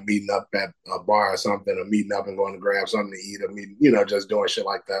 We were like meeting up at a bar or something, or meeting up and going to grab something to eat, or meeting, just doing shit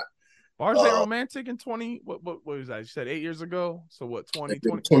like that. Bars ain't romantic in 20. What was that? You said 8 years ago. So what?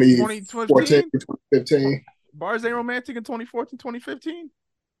 2015. Bars ain't romantic in 2014, 2015.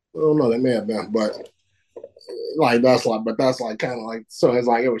 I don't know. That may have been, but that's like kind of like so. It's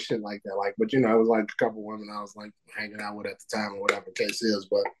like it was shit like that. Like, but it was like a couple women I was like hanging out with at the time or whatever the case is.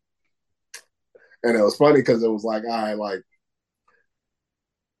 But and it was funny because it was like I like.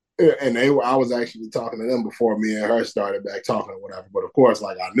 And I was actually talking to them before me and her started back talking or whatever. But of course,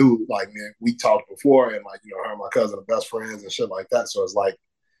 like I knew, like man, we talked before, and like her and my cousin are best friends and shit like that. So it's like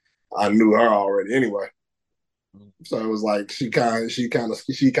I knew her already anyway. So it was like she kind of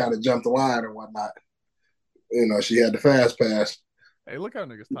jumped the line and whatnot. She had the fast pass. Hey, look how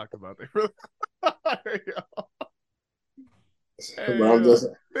niggas talk about it. Hey, but I'm just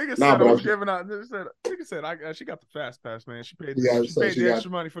nigga said I was giving out. Nigga said she got the fast pass, man. She paid the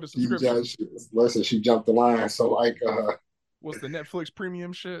extra money for the subscription. She jumped the line. So like, what's the Netflix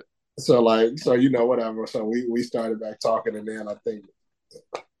premium shit? So like, whatever. So we started back talking, and then I think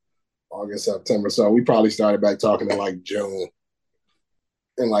August, September. So we probably started back talking in like June,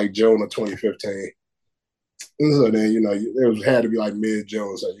 of 2015. And so then it had to be like mid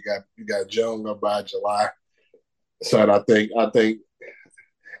June. So you got June up by July. So I think, and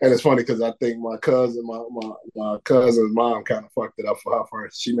it's funny because I think my cousin's mom kind of fucked it up for her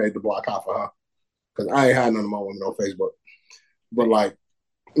first. She made the block hot for her because I ain't had none of my women on Facebook. But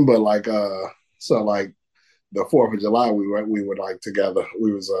so like the 4th of July we were like together.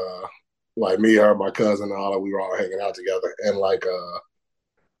 We was like me, her, my cousin, and all that. We were all hanging out together, and like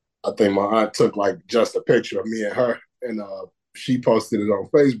I think my aunt took like just a picture of me and her, and she posted it on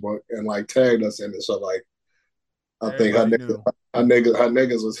Facebook and like tagged us in it. So like. I think her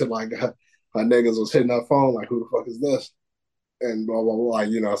niggas was hitting her niggas was hitting her phone like, who the fuck is this? And blah blah blah.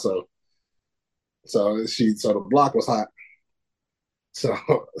 So the block was hot. So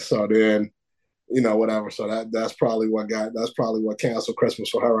then whatever. So that's probably what canceled Christmas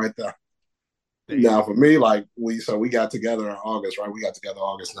for her right there. Damn. Now for me, like we got together in August, right? We got together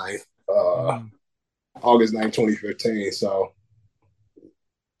August 9th. August 9th, 2015. So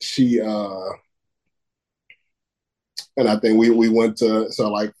she And I think we went to, so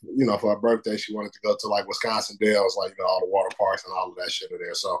like, for her birthday, she wanted to go to like Wisconsin Dells, like, all the water parks and all of that shit are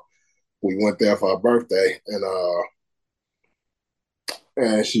there. So we went there for her birthday,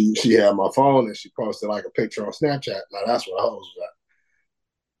 and she had my phone and she posted like a picture on Snapchat. Now that's what the hoes was at.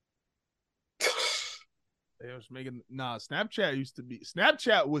 They was making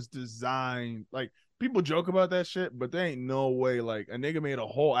Snapchat was designed, like, people joke about that shit, but there ain't no way like a nigga made a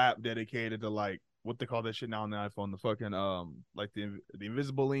whole app dedicated to like what they call that shit now on the iPhone, the fucking like the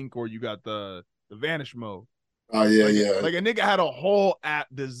invisible link, or you got the vanish mode. Oh yeah, like, yeah. Like a nigga had a whole app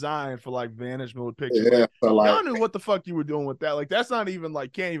designed for like vanish mode pictures. Yeah, like, y'all knew what the fuck you were doing with that. Like that's not even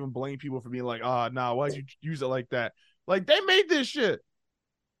like, can't even blame people for being like, nah, why'd you use it like that? Like they made this shit.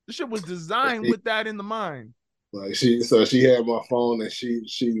 This shit was designed with that in the mind. Like she had my phone and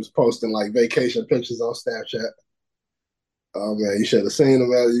she was posting like vacation pictures on Snapchat. Oh man, you should have seen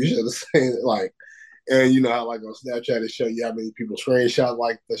them. You should have seen it. Like, and you know how like on Snapchat it show you how many people screenshot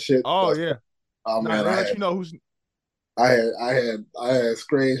like the shit. Oh yeah. Oh man, I had, you know who's. I had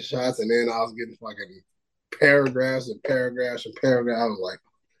screenshots, and then I was getting fucking paragraphs and paragraphs and paragraphs. I was like,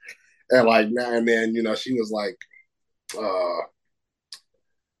 and like now and then, she was like,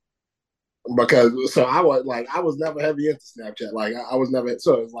 because so I was never heavy into Snapchat. Like I was never,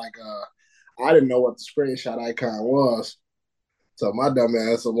 so it was like I didn't know what the screenshot icon was. So my dumb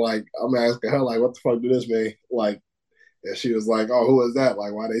ass, I'm asking her like, what the fuck do this mean? Like, and she was like, oh, who is that?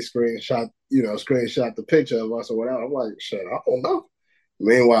 Like, why they screenshot the picture of us or whatever. I'm like, shit, I don't know.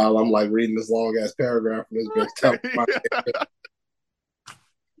 Meanwhile, I'm like reading this long ass paragraph from this bitch telling my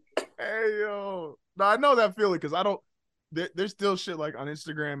Hey yo, no, I know that feeling because I don't. There's still shit like on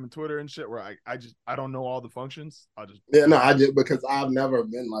Instagram and Twitter and shit where I don't know all the functions. I just because I've never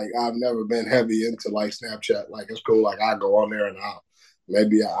been heavy into like Snapchat. Like it's cool. Like I go on there and I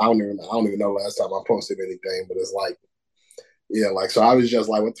don't even know last time I posted anything, but it's like, yeah, like so I was just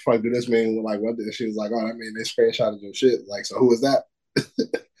like, what the fuck do this mean? Like what did she was like, oh, that mean they screenshotted your shit. Like, so who is that?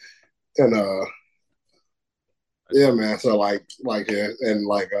 And yeah, man. So yeah, and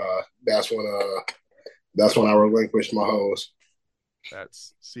that's when I relinquished my hoes.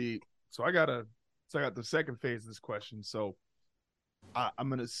 So I got the second phase of this question. So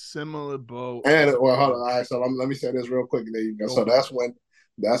I'm in a similar boat. And well, hold on. All right, so let me say this real quick, and there you go. So that's when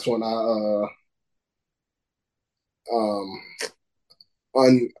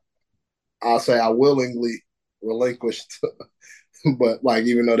I'll say I willingly relinquished, but like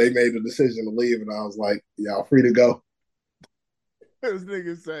even though they made the decision to leave, and I was like, y'all free to go. This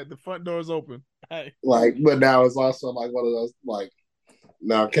nigga said the front door's open. Hey. Like, but now it's also like one of those like.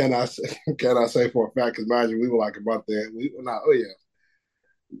 Now, can I say for a fact? Because imagine we were like a month in.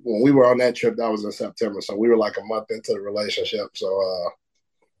 When we were on that trip, that was in September, so we were like a month into the relationship. So,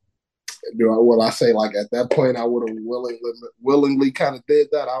 will I say like at that point I would have willingly kind of did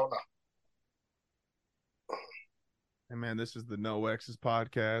that? I don't know. Hey man, this is the No Exes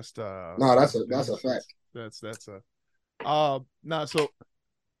podcast. No, that's a fact. That's a. No, so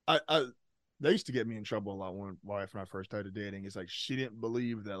I they used to get me in trouble a lot when my wife and I first started dating. It's like she didn't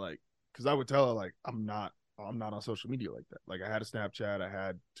believe that, like, because I would tell her like I'm not on social media like that. Like I had a Snapchat, I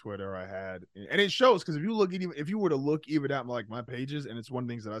had Twitter, and it shows because if you were to look even at my pages, and it's one of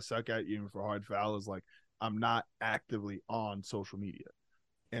the things that I suck at even for hard foul is like I'm not actively on social media,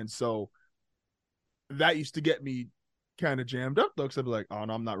 and so that used to get me kind of jammed up though, because I'd be like, oh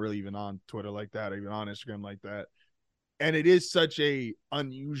no, I'm not really even on Twitter like that, or even on Instagram like that. And it is such a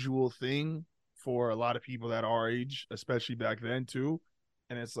unusual thing for a lot of people that our age, especially back then too.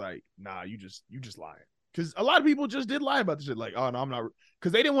 And it's like, nah, you just lying. Because a lot of people just did lie about this shit. Like, oh no, I'm not,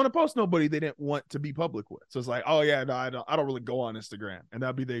 because they didn't want to post nobody they didn't want to be public with. So it's like, oh yeah, no, I don't really go on Instagram, and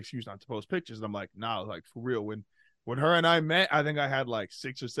that'd be the excuse not to post pictures. And I'm like, nah, like for real. When her and I met, I think I had like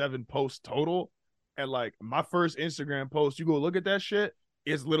 6 or 7 posts total, and like my first Instagram post, you go look at that shit,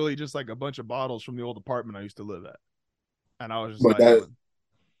 it's literally just like a bunch of bottles from the old apartment I used to live at. And I was just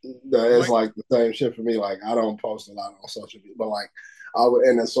that is like the same shit for me. Like I don't post a lot on social media, but like I would,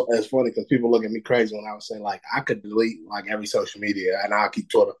 and it's funny because people look at me crazy when I would say like I could delete like every social media and I'll keep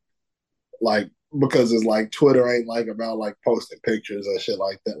Twitter, like because it's like Twitter ain't like about like posting pictures and shit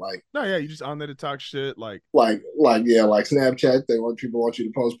like that. Like no, yeah, you just on there to talk shit. Like Snapchat, people want you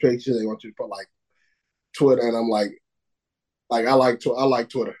to post pictures, they want you to put like Twitter, and I'm like I like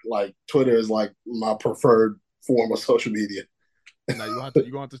Twitter. Like Twitter is like my preferred form of social media. Now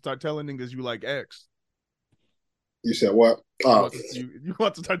you want to start telling niggas you like X. You said what? You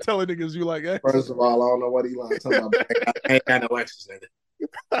want to start telling niggas you like X. First of all, I don't know what Elon's talking about. I ain't got no X's,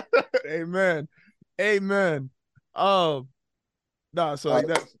 nigga. Amen. Nah, so like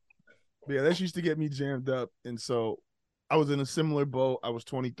that. Yeah, that used to get me jammed up, and so I was in a similar boat. I was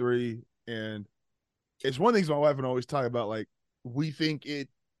 23, and it's one of the things my wife and I always talk about. Like, we think it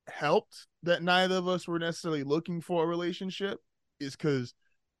helped that neither of us were necessarily looking for a relationship, is because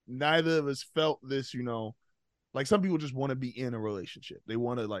neither of us felt this, like some people just want to be in a relationship. They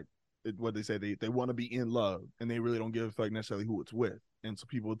want to, like, what they say, they want to be in love, and they really don't give a fuck necessarily who it's with. And so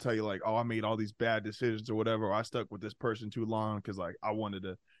people will tell you, like, oh, I made all these bad decisions or whatever, or I stuck with this person too long because, like, I wanted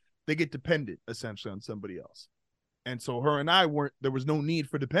to. They get dependent essentially on somebody else. And so her and I there was no need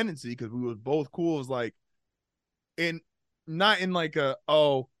for dependency because we were both cool as, like, and not in like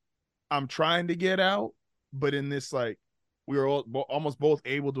oh, I'm trying to get out, but in this, like, we were almost both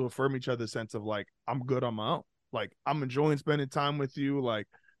able to affirm each other's sense of, like, I'm good on my own. Like, I'm enjoying spending time with you. Like,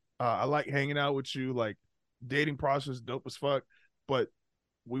 I like hanging out with you. Like, dating process dope as fuck. But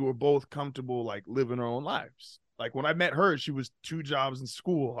we were both comfortable, like, living our own lives. Like, when I met her, she was 2 jobs in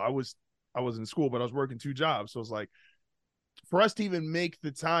school. I was in school, but I was working 2 jobs. So it's like, for us to even make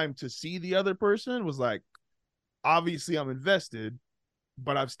the time to see the other person was like, obviously I'm invested,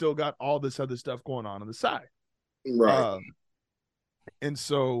 but I've still got all this other stuff going on the side. Right. And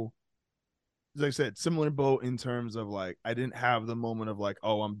so, as I said, similar boat in terms of, like, I didn't have the moment of, like,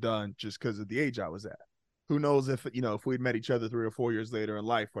 oh, I'm done, just because of the age I was at. Who knows if we'd met each other 3 or 4 years later in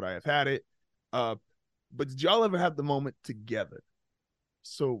life, would I have had it? But did y'all ever have the moment together?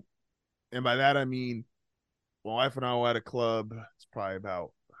 So, and by that I mean, my wife and I were at a club. It's probably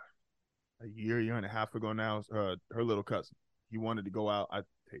about a year and a half ago now. Her little cousin, he wanted to go out. I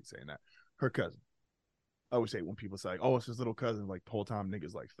hate saying that. Her cousin. I always say when people say, oh, it's his little cousin, like, the whole time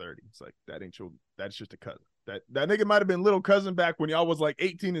nigga's like 30. It's like, that ain't your, that's just a cousin. That nigga might have been little cousin back when y'all was like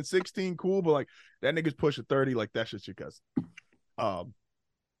 18 and 16, cool, but, like, that nigga's pushing 30, like, that's just your cousin.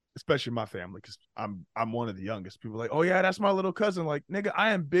 Especially my family, because I'm one of the youngest. People are like, oh yeah, that's my little cousin. Like, nigga,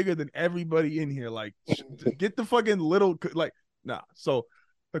 I am bigger than everybody in here. Like, get the fucking little, like, nah. So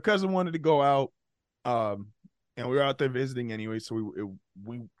her cousin wanted to go out, and we were out there visiting anyway. So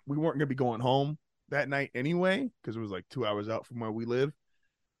we weren't gonna be going home that night anyway, because it was like 2 hours out from where we live.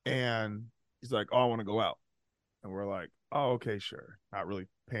 And he's like, oh, I want to go out, and we're like, oh, okay, sure. Not really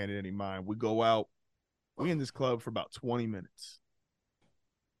paying it any mind. We go out. We in this club for about 20 minutes.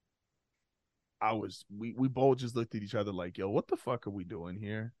 We both just looked at each other like, yo, what the fuck are we doing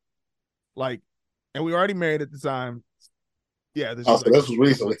here? Like, and we were already married at the time. Yeah, this was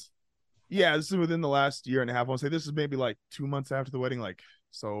recently. Yeah, this is within the last year and a half. I want to say this is maybe like 2 months after the wedding, like,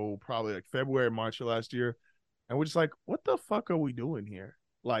 so probably like February, March of last year. And we're just like, what the fuck are we doing here?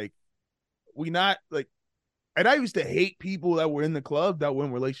 Like, we not like, and I used to hate people that were in the club that were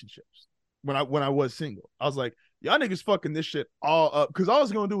in relationships when I was single. I was like, y'all niggas fucking this shit all up, because all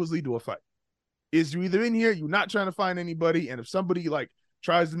it's gonna do is lead to a fight. Is you either in here, you're not trying to find anybody, and if somebody, like,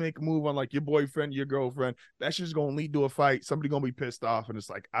 tries to make a move on, like, your boyfriend, your girlfriend, that's just gonna lead to a fight. Somebody gonna be pissed off, and it's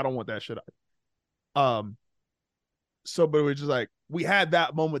like, I don't want that shit. So, but we're just like, we had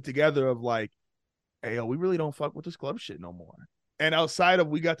that moment together of like, hey, yo, we really don't fuck with this club shit no more. And outside of,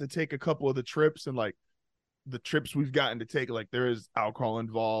 we got to take a couple of the trips, and, like, the trips we've gotten to take, like, there is alcohol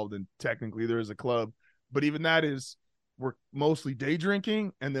involved, and technically there is a club, but even that is, we're mostly day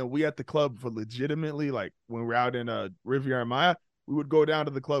drinking. And then we at the club for legitimately, like, when we're out in Riviera Maya, we would go down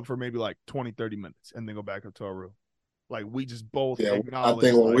to the club for maybe like 20-30 minutes and then go back up to our room. Like, we just both acknowledge.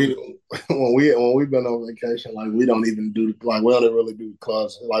 I think when we've been on vacation, like, we don't even do, like, we don't really do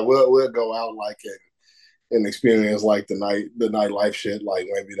clubs. Like, we'll go out, like, and experience, like, the nightlife shit, like,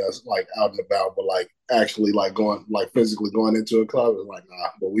 maybe that's, like, out and about, but, like, actually, like, going, like, physically going into a club is like, nah.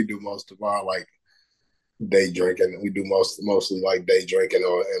 But we do most of our, like, day drinking. We do mostly like day drinking,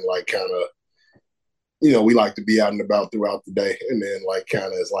 and like kind of, we like to be out and about throughout the day, and then, like, kind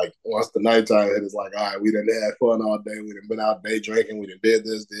of, it's like once the nighttime hit, it's like, all right, we done had fun all day. We done been out day drinking. We done did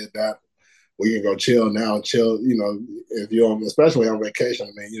this, did that. We can go chill now and chill. If you're especially on vacation,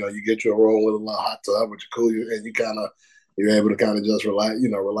 I mean, you get you a room with a little hot tub with jacuzzi, and you're able to kind of just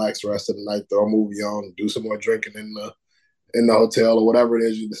relax the rest of the night, throw a movie on, do some more drinking in the hotel or whatever it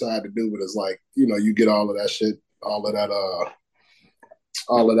is you decide to do. But it's like, you get all of that shit, all of that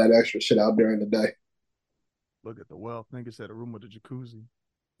extra shit out during the day. Look at the wealth. Nigga said a room with a jacuzzi.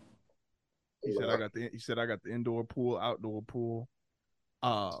 He said I got the indoor pool, outdoor pool.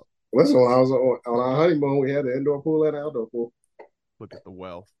 Listen, when I was on our honeymoon, we had an indoor pool and an outdoor pool. Look at the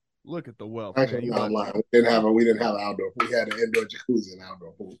wealth. Look at the wealth. Actually, no, I'm lying. We didn't have an outdoor pool. We had an indoor jacuzzi and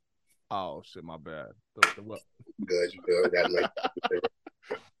outdoor pool. Oh shit, my bad. The wealth. Good, you good. Gotta make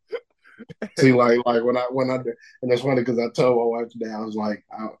See, like when I and it's funny because I told my wife today, I was like,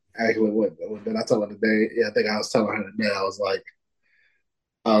 what did I tell her today? Yeah, I think I was telling her today. I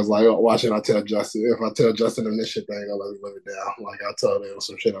was was like, oh, why should I tell Justin? If I tell Justin them this shit, they ain't gonna let me live it down. Like I told him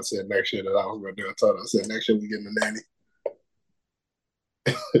some shit I said next year that I was gonna do. I told him, I said next year we getting a nanny.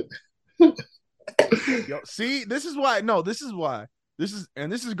 Yo, see, this is why. This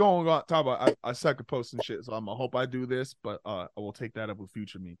is going on. Talk about I suck at posting shit, so I'm gonna hope I do this, but I will take that up with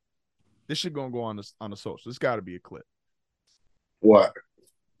future me. This shit gonna go on the social. This got to be a clip. What?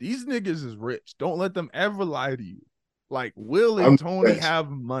 These niggas is rich. Don't let them ever lie to you. Like Will and Tony have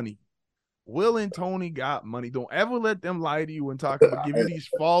money. Will and Tony got money. Don't ever let them lie to you and talk about give you these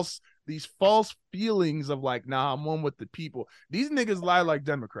false feelings of like, nah, I'm one with the people. These niggas lie like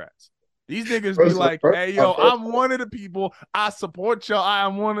Democrats. These niggas be like, hey, yo, I'm one of the people. I support y'all. I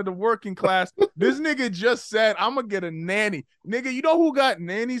am one of the working class. This nigga just said, I'm going to get a nanny. Nigga, you know who got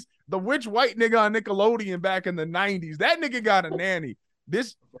nannies? The rich white nigga on Nickelodeon back in the 90s. That nigga got a nanny.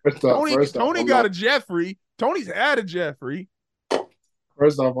 Tony got a Jeffrey. Tony's had a Jeffrey.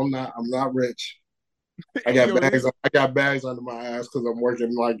 First off, I'm not rich. I got bags under my ass because I'm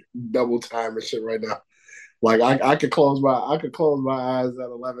working like double time and shit right now. Like I could close my eyes at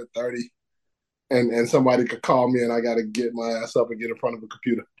 11:30, and somebody could call me, and I got to get my ass up and get in front of a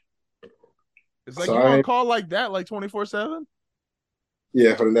computer. It's like you on call like that, like 24/7.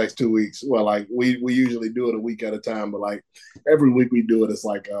 Yeah, for the next 2 weeks. Well, like we usually do it a week at a time, but like every week we do it, it's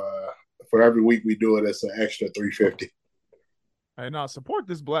like for every week we do it, it's an extra $350. Hey, now support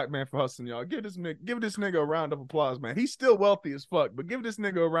this black man for hustling, y'all. Give this nigga a round of applause, man. He's still wealthy as fuck, but give this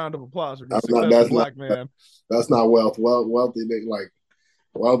nigga a round of applause for this successful black man. That's not wealth. Wealthy nigga, like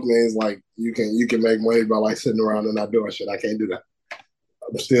wealth means like you can make money by like sitting around and not doing shit. I can't do that.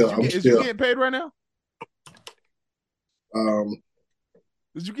 Is you getting paid right now?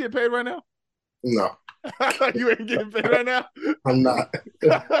 Did you get paid right now? No. You ain't getting paid right now? I'm not.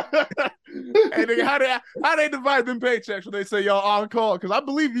 Hey, nigga, how they divide them paychecks when they say y'all on call? Because I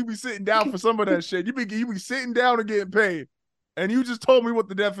believe you be sitting down for some of that shit. You be sitting down and getting paid. And you just told me what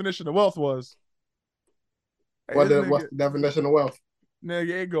the definition of wealth was. Hey, what's the definition of wealth?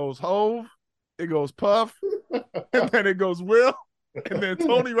 Nigga, it goes Hove, it goes Puff, and then it goes Will, and then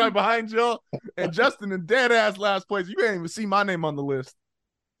Tony right behind y'all, and Justin in dead ass last place. You can't even see my name on the list.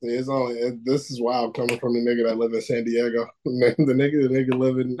 This is why I'm coming from the nigga that live in San Diego. The nigga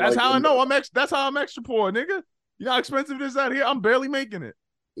living. That's like, how I know that's how I'm extra poor, nigga. You know how expensive it is out here? I'm barely making it.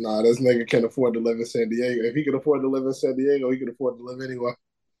 Nah, this nigga can afford to live in San Diego. If he can afford to live in San Diego, he can afford to live anywhere.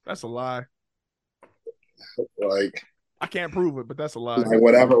 That's a lie. Like I can't prove it, but that's a lie. Like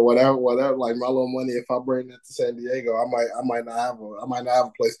whatever. Like my little money, if I bring it to San Diego, I might not have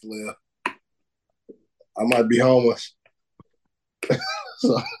a place to live. I might be homeless.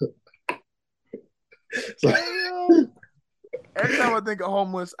 so every time I think of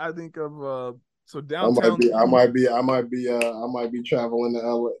homeless, I think of downtown. I might be traveling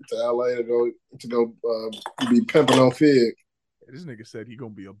to LA to go be pimping on Fig. This nigga said he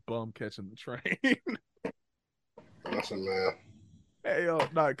gonna be a bum catching the train. Listen, man. Hey yo,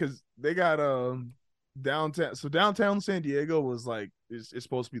 because they got downtown. So downtown San Diego was like it's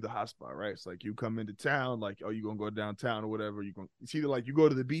supposed to be the hot spot, right? It's like you come into town, like you gonna go downtown or whatever. It's either like you go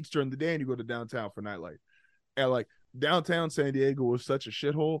to the beach during the day and you go to downtown for nightlife. And like downtown San Diego was such a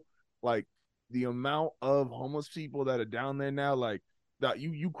shithole. Like the amount of homeless people that are down there now, like that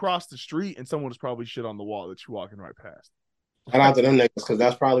you cross the street and someone is probably shit on the wall that you're walking right past. Shout out to them niggas because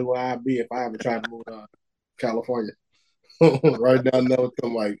that's probably where I'd be if I ever tried to move to California. Right down there with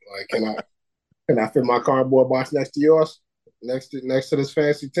them, like can I fit my cardboard box next to yours? Next to this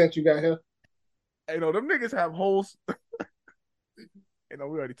fancy tent you got here? Hey, no, them niggas have holes. We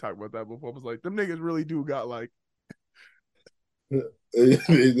already talked about that before. It was like them niggas really do got like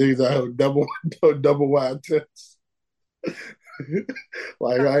these are double wide tents.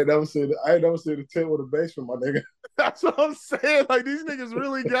 Like I ain't never seen a tent with a basement, my nigga. That's what I'm saying. Like these niggas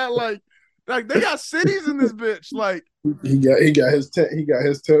really got like they got cities in this bitch. Like he got his tent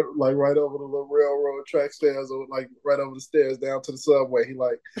like right over the little railroad track stairs, or like right over the stairs down to the subway. He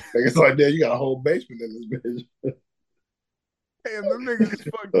like it's like there you got a whole basement in this bitch. Damn, them niggas is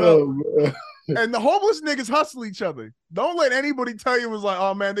fucked up. And the homeless niggas hustle each other. Don't let anybody tell you it was like,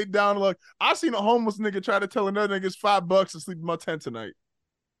 oh man, they down. Look, I seen a homeless nigga try to tell another nigga it's $5 to sleep in my tent tonight.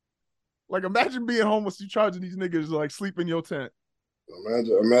 Like imagine being homeless, you charging these niggas to like sleep in your tent.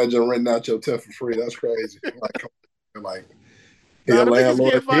 Imagine renting out your tent for free. That's crazy. Like he a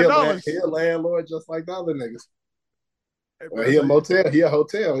landlord just like the other niggas. Hey, bro, he a motel, he a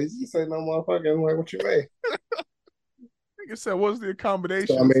hotel. He's just saying no motherfucker. Like what you mean? Nigga said, what's the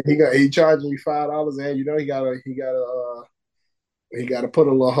accommodation? So, I mean, he charging you $5, and he gotta put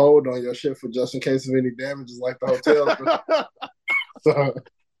a little hold on your shit for just in case of any damages, like the hotel. So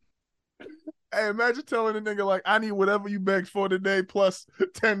Hey, imagine telling a nigga like, I need whatever you begged for today plus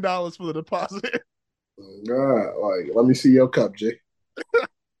 $10 for the deposit. God, like, let me see your cup, G.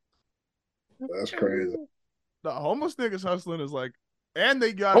 That's crazy. The homeless niggas hustling is like, and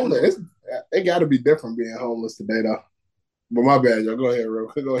they got homeless. It got to be different being homeless today, though. But my bad, y'all. Go ahead, real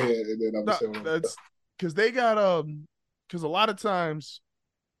quick. Go ahead, and then that's because they got because a lot of times,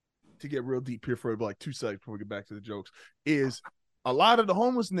 to get real deep here for like 2 seconds before we get back to the jokes, is a lot of the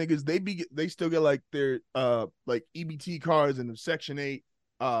homeless niggas they still get like their like EBT cards and Section 8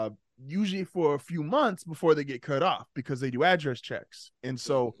 usually for a few months before they get cut off because they do address checks. And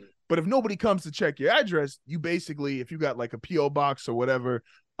so, but if nobody comes to check your address, you basically, if you got like a PO box or whatever,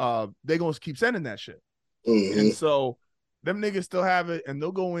 they gonna keep sending that shit. And so them niggas still have it, and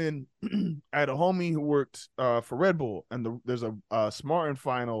they'll go in. I had a homie who worked for Red Bull, and there's a Smart and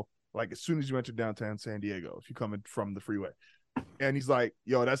Final like as soon as you enter downtown San Diego, if you're coming from the freeway. And he's like,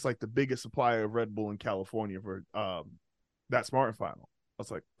 yo, that's like the biggest supplier of Red Bull in California for that Smart and Final. I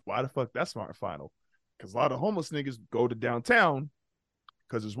was like, why the fuck that's Smart and Final? Because a lot of homeless niggas go to downtown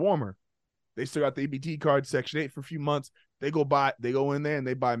because it's warmer. They still got the EBT card, Section 8 for a few months. They go in there and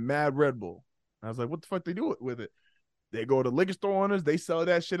they buy mad Red Bull. And I was like, what the fuck they do with it? They go to liquor store owners, they sell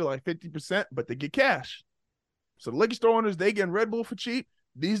that shit at like 50%, but they get cash. So the liquor store owners, they getting Red Bull for cheap.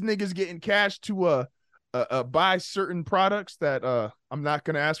 These niggas getting cash to buy certain products that I'm not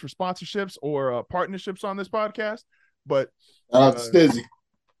gonna ask for sponsorships or partnerships on this podcast, but Stizzy.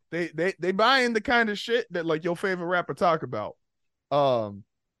 They buying the kind of shit that like your favorite rapper talk about. And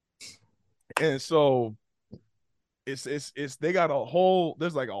so it's they got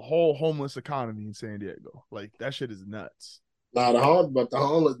there's like a whole homeless economy in San Diego. Like that shit is nuts. Nah, the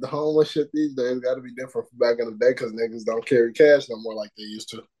homeless shit these days got to be different from back in the day because niggas don't carry cash no more like they used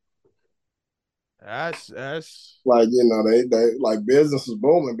to. That's like, you know, they like business was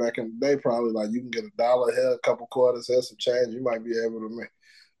booming back in the day. Probably like you can get $1 here, a couple quarters here, some change. You might be able to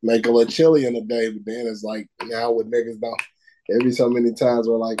make a little chili in a day, but then it's like now with niggas don't. Every so many times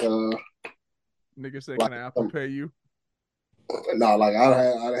where like niggas say, like, can Apple pay you? No, like I'd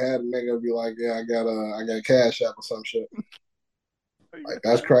had a nigga be like, yeah, I got Cash App or some shit. Like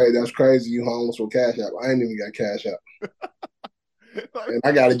that's crazy. That's crazy. You homeless with Cash App. I ain't even got Cash App, and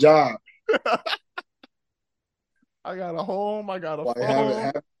I got a job. I got a home. I got a like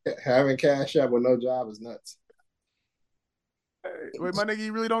phone. Having Cash App with no job is nuts. Hey, wait, my nigga,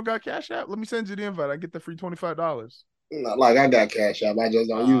 you really don't got Cash App? Let me send you the invite. I get the free $25. No, like I got Cash App. I just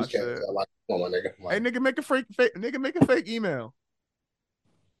don't use Cash App. Like, come on, my nigga. Hey, nigga, make a fake email.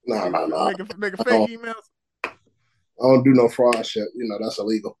 No. Make a fake email. I don't do no fraud shit. You know, that's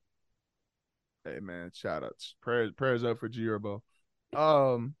illegal. Hey man, shout outs. Prayers up for G-Herbo.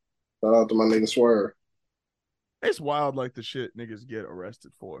 Shout out to my nigga Swerve. It's wild like the shit niggas get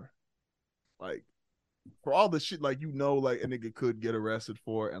arrested for. Like for all the shit like like a nigga could get arrested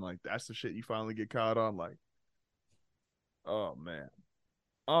for, and like that's the shit you finally get caught on. Like, oh man.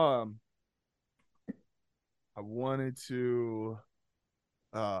 I wanted to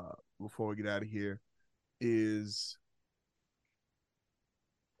before we get out of here is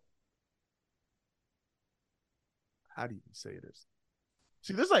how do you say this?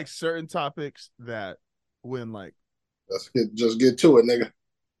 See, there's like certain topics that when like just get to it, nigga.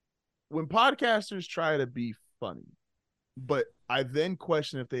 When podcasters try to be funny, but I then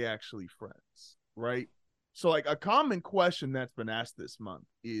question if they actually friends, right? So like a common question that's been asked this month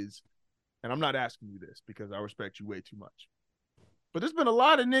is, and I'm not asking you this because I respect you way too much, but there's been a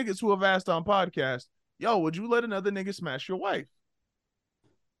lot of niggas who have asked on podcasts, yo, would you let another nigga smash your wife?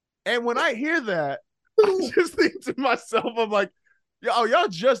 And when I hear that, I just think to myself, I'm like, yo, y'all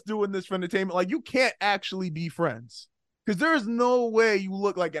just doing this for entertainment. Like, you can't actually be friends. Because there's no way you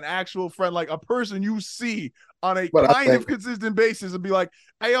look like an actual friend, like a person you see on a kind of consistent basis and be like,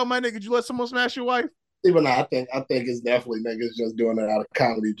 hey, yo, my nigga, did you let someone smash your wife? Even I think it's definitely niggas just doing it out of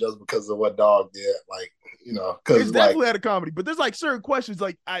comedy just because of what Dog did. Like, you know, because it's definitely out of comedy, but there's like certain questions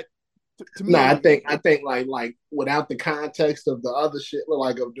like to me. No, I think like without the context of the other shit,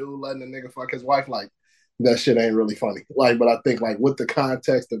 like a dude letting a nigga fuck his wife, like that shit ain't really funny. Like, but I think like with the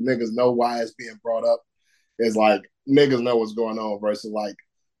context of niggas know why it's being brought up, is like niggas know what's going on versus like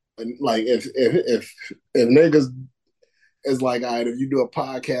if niggas is like, all right, if you do a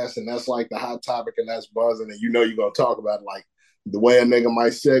podcast and that's like the hot topic and that's buzzing and you know you're gonna talk about it, like the way a nigga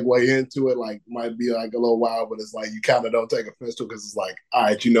might segue into it, like might be like a little wild, but it's like you kind of don't take offense to it because it's like, all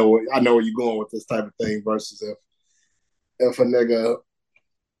right, you know what, I know where you're going with this type of thing. Versus if a nigga,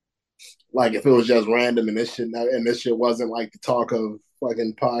 like if it was just random and this shit wasn't like the talk of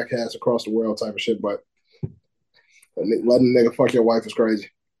fucking podcasts across the world type of shit, but letting a nigga fuck your wife is crazy.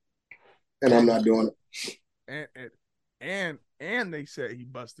 and I'm not doing it. And they said he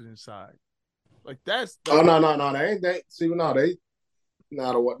busted inside. Like that's no, they ain't they see no they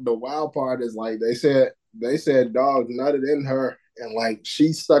now the wild part is like they said dog nutted in her and like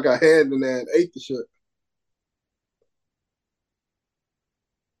she stuck her hand in there and ate the shit.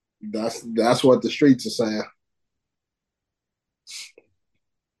 That's what the streets are saying.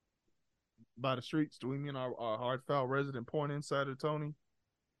 By the streets, do we mean our hard-foul resident porn insider Tony?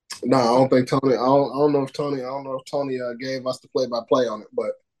 No, I don't think Tony. I don't know if Tony gave us the play-by-play on it,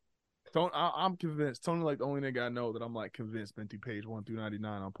 but Tony, I'm convinced. Tony like the only nigga I know that I'm like convinced been through page 1 through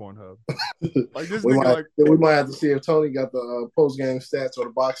 99 on Pornhub. Like this nigga, we might have to see if Tony got the post game stats or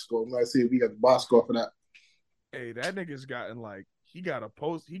the box score. We might see if he got the box score for that. Hey, that nigga's gotten like he got a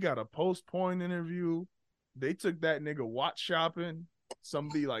post porn interview. They took that nigga watch shopping.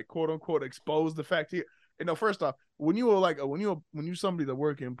 Somebody like quote unquote exposed the fact here. And no, first off, when you somebody that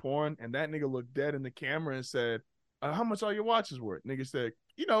work in porn and that nigga looked dead in the camera and said, how much are your watches worth? Nigga said,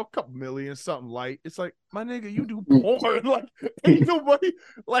 a couple million, something light. It's like, my nigga, you do porn. Like, ain't nobody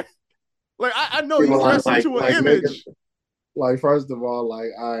like I know you dress into an image. Nigga, like, first of all, like,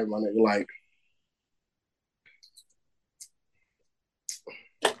 all right, my nigga,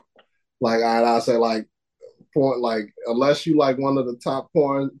 like, I'll say, like, porn, like, unless you like one of the top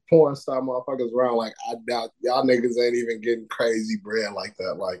porn star motherfuckers around, like, I doubt y'all niggas ain't even getting crazy bread like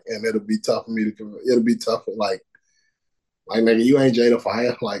that. Like, and it'll be tough for me to, it'll be tough, like, nigga, you ain't Jada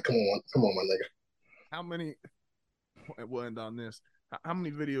Fire. Like, come on, my nigga. How many, we'll end on this. How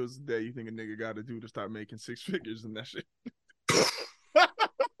many videos a day you think a nigga got to do to start making 6 figures in that shit?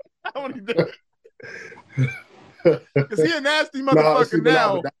 How many days? Because he a nasty motherfucker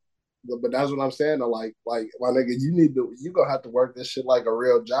now. But that's what I'm saying though. Like my nigga, you gonna have to work this shit like a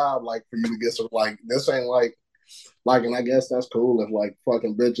real job, like for you to get some. Like this ain't like, and I guess that's cool if like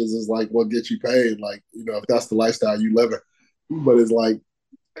fucking bitches is like what gets you paid. Like if that's the lifestyle you living. But it's like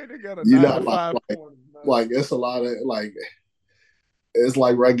you know like it's a lot of like it's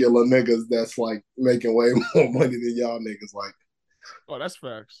like regular niggas that's like making way more money than y'all niggas. Like, oh, that's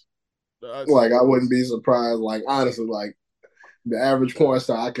facts. Like I wouldn't be surprised. Like honestly, like. The average porn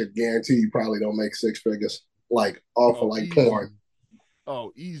star, I could guarantee you probably don't make 6 figures, like off of like easy. porn.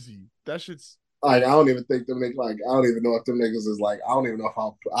 Oh, easy. That shit's like I don't even think them niggas. Like I don't even know if them niggas is like. I don't even know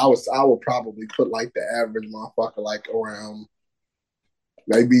if I would probably put like the average motherfucker like around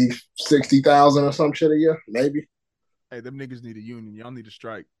maybe 60,000 or some shit a year, maybe. Hey, them niggas need a union. Y'all need a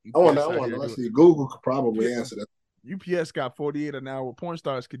strike. UPS I want to. Let's see. Google could probably answer that. UPS got 48 an hour. Porn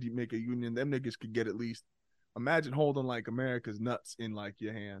stars could make a union. Them niggas could get at least. Imagine holding like America's nuts in like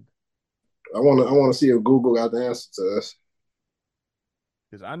your hand. I want to see if Google got the answer to this.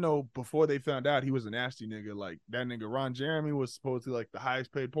 Because I know before they found out he was a nasty nigga, like that nigga Ron Jeremy was supposedly like the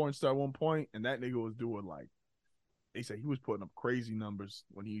highest paid porn star at one point, and that nigga was doing like they said he was putting up crazy numbers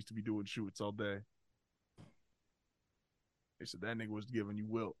when he used to be doing shoots all day. They said that nigga was giving you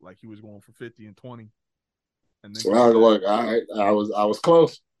wilt, like he was going for 50 and 20. And then look, I was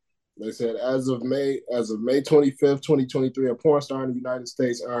close. They said as of May 25th, 2023, a porn star in the United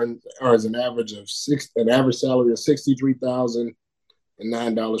States earns an average salary of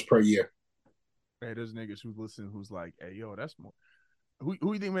 $63,009 per year. Hey, there's niggas who's listening who's like, hey, yo, that's more.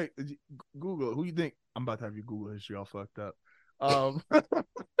 Who you think make Google? Who you think? I'm about to have your Google history all fucked up.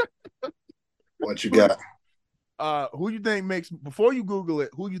 What you got? Who you think makes before you Google it?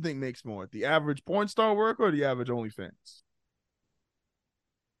 Who you think makes more, the average porn star worker or the average OnlyFans?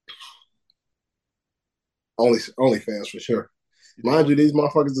 OnlyFans for sure. Mind you, these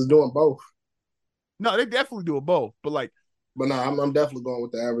motherfuckers is doing both. No, they definitely do both. But I'm definitely going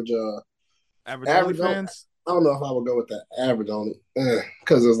with the average. Average OnlyFans. I don't know if I would go with the average only,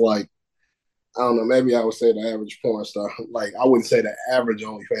 because it's like I don't know. Maybe I would say the average porn star. Like I wouldn't say the average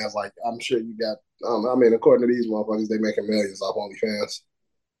OnlyFans. Like I'm sure you got. I mean, according to these motherfuckers, they making millions off OnlyFans.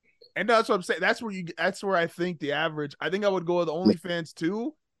 And that's what I'm saying. That's where I think the average. I think I would go with OnlyFans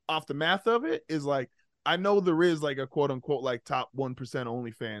too. Off the math of it is like. I know there is like a quote unquote like top 1%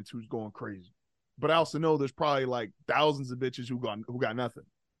 OnlyFans who's going crazy, but I also know there's probably like thousands of bitches who got nothing,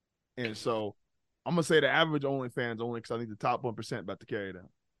 and so I'm gonna say the average OnlyFans only because I think the top 1% about to carry them.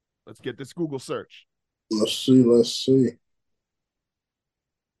 Let's get this Google search. Let's see.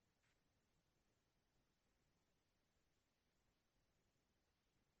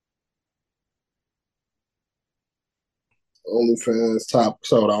 OnlyFans top.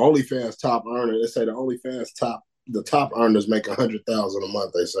 So the OnlyFans top earner. They say the OnlyFans top earners make $100,000 a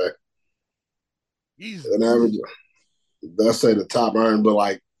month. They say. Easy. An average. Let's say the top earner, but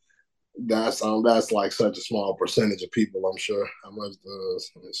like that's like such a small percentage of people. I'm sure. How much does?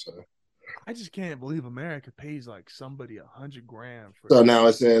 Let me see. I just can't believe America pays like somebody $100,000 for. So now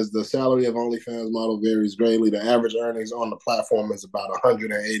it says the salary of OnlyFans model varies greatly. The average earnings on the platform is about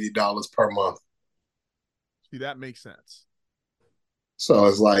 $180 per month. See, that makes sense. So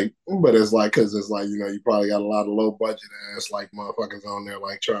it's like, but it's like, because it's like, you probably got a lot of low budget ass like motherfuckers on there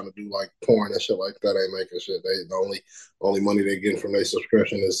like trying to do like porn and shit like that. Ain't making shit. The only money they getting from their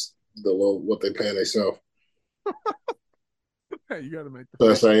subscription is the low what they paying themselves. Hey, you got to make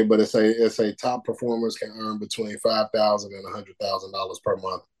the. So it's a top performers can earn between $5,000 and $100,000 per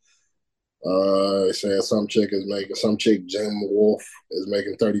month. It says some chick Jim Wolf is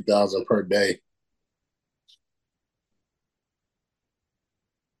making $30,000 per day.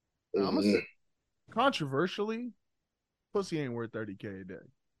 Controversially, pussy ain't worth $30,000 a day.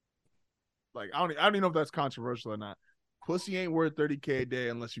 Like I don't even know if that's controversial or not. Pussy ain't worth $30,000 a day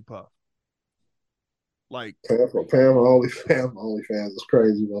unless you puff. Like paying for OnlyFans is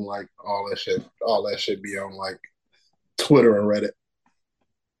crazy when like all that shit be on like Twitter and Reddit.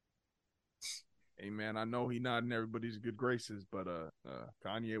 Hey man, I know he not in everybody's good graces, but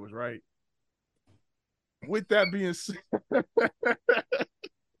Kanye was right. With that being said.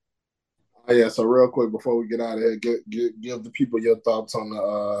 Yeah, so real quick before we get out of here, give the people your thoughts on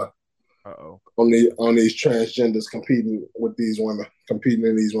the on these transgenders competing in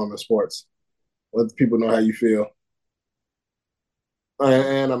these women's sports. Let the people know how you feel.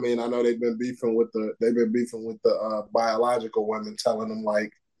 And I mean, I know they've been beefing with the biological women, telling them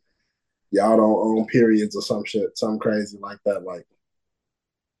like y'all don't own periods or some shit, some crazy like that. Like,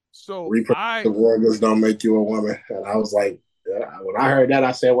 so reproductive organs don't make you a woman. And I was like, yeah, when I heard that,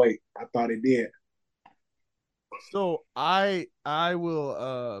 I said, wait, I thought it did. So I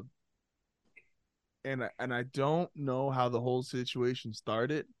will and I don't know how the whole situation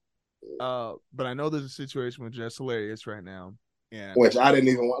started. But I know there's a situation with Jess Hilarious right now. And which I didn't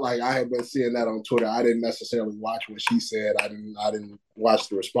even like. I had been seeing that on Twitter. I didn't necessarily watch what she said. I didn't watch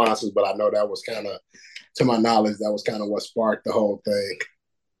the responses, but I know that was kind of, to my knowledge, that was kind of what sparked the whole thing.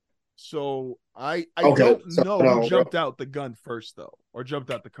 So I don't know who jumped out the gun first though, or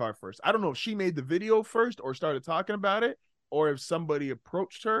jumped out the car first. I don't know if she made the video first or started talking about it, or if somebody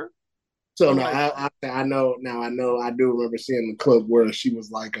approached her. So no, I know now. I do remember seeing the clip where she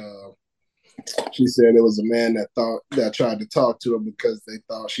was like, she said it was a man that tried to talk to her because they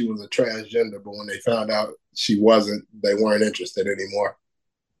thought she was a transgender, but when they found out she wasn't, they weren't interested anymore.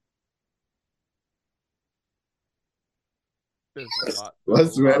 There's a lot.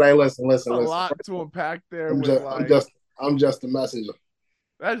 Listen. A lot to unpack there. I'm just a messenger.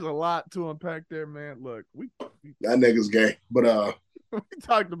 There's a lot to unpack there, man. Look, that nigga's gay, but we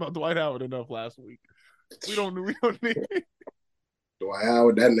talked about Dwight Howard enough last week. We don't need Dwight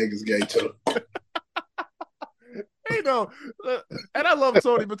Howard. That nigga's gay too. You know, and I love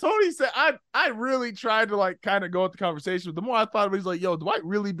Tony, but Tony said I really tried to like kind of go with the conversation. But the more I thought of it, he's like, "Yo, Dwight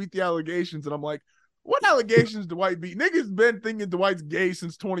really beat the allegations," and I'm like, "What allegations Dwight beat? Niggas been thinking Dwight's gay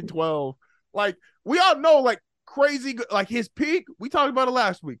since 2012. Like we all know, like crazy, like his peak. We talked about it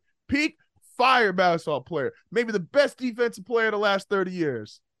last week. Peak fire basketball player, maybe the best defensive player of the last 30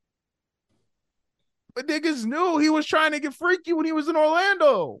 years. But niggas knew he was trying to get freaky when he was in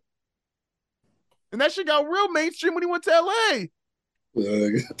Orlando. And that shit got real mainstream when he went to LA.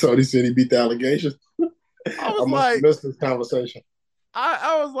 Tony said he beat the allegations. I was like, missed this conversation.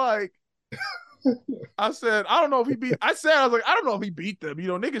 I was like, I said, I don't know if he beat. I was like, I don't know if he beat them. You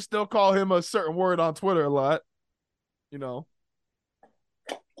know, niggas still call him a certain word on Twitter a lot. You know,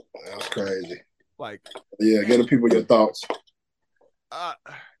 that's crazy. Like, yeah, get the people your thoughts. I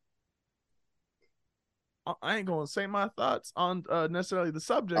ain't gonna say my thoughts on necessarily the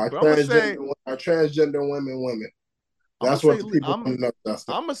subject, but I'm gonna say are transgender women. That's what the people want to know.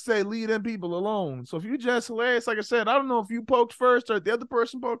 I'm gonna say leave them people alone. So if you just hilarious, like I said, I don't know if you poked first or the other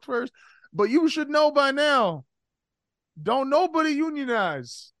person poked first, but you should know by now. Don't nobody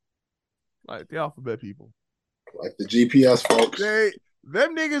unionize like the alphabet people, like the GPS folks.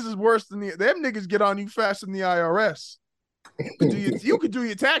 Them niggas is worse than them niggas get on you faster than the IRS. You could do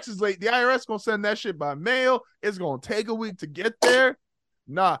your taxes late. The IRS gonna send that shit by mail. It's gonna take a week to get there.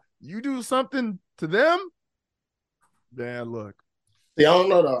 Nah, you do something to them. Man, look. See, I don't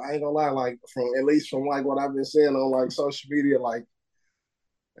know though. I ain't gonna lie. Like at least from like what I've been seeing on like social media, like,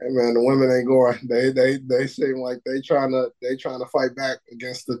 hey man, the women ain't going. They seem like they trying to fight back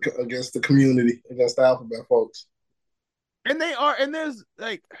against the community, against the alphabet folks. And they are. And there's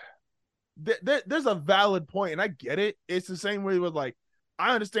like. There's a valid point, and I get it. It's the same way with like,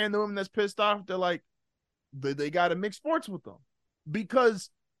 I understand the women that's pissed off. They're like, they got to mix sports with them because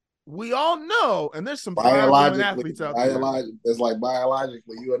we all know, and there's some women athletes out there. It's like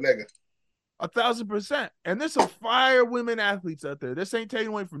biologically, you a nigga. 1,000%. And there's some fire women athletes out there. This ain't taking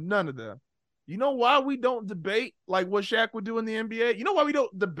away from none of them. You know why we don't debate like what Shaq would do in the NBA? You know why we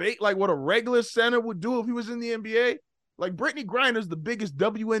don't debate like what a regular center would do if he was in the NBA? Like Brittany Griner's the biggest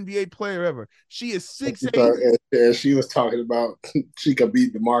WNBA player ever. She is 6'8". And she was talking about she could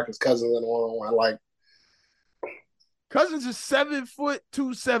beat DeMarcus Cousins in one-on-one. Like Cousins is 7 foot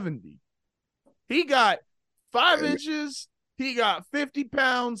 270. He got 5 inches. He got 50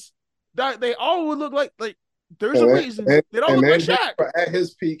 pounds. They all would look like there's a reason. They don't look like Shaq. At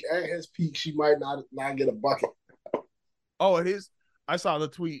his peak, she might not get a bucket. Oh, it is. I saw the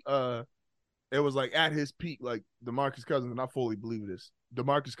tweet. It was like at his peak, like DeMarcus Cousins, and I fully believe this.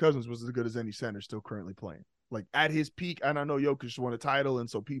 DeMarcus Cousins was as good as any center still currently playing. Like at his peak, and I know Jokic won a title, and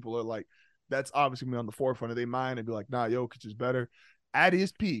so people are like, that's obviously gonna be on the forefront of their mind and be like, nah, Jokic is better. At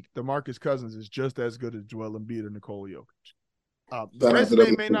his peak, DeMarcus Cousins is just as good as Joel Embiid or Nikola Jokic. The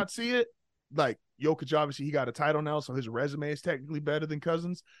resume may not see it. Like Jokic, obviously, he got a title now, so his resume is technically better than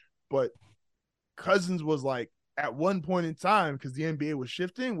Cousins. But Cousins was like, at one point in time, because the NBA was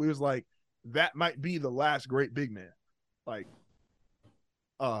shifting, we was like, that might be the last great big man. Like,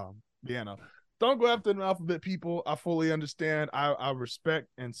 yeah, no. Don't go after the alphabet people. I fully understand. I respect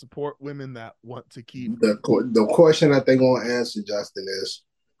and support women that want to keep. The question that they're going to answer, Justin, is,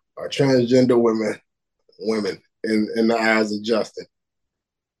 are transgender women in the eyes of Justin?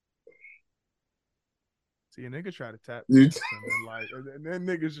 See, a nigga try to tap and then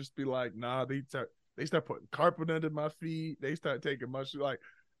niggas just be like, nah, they start putting carpet under my feet. They start taking my shoe. Like,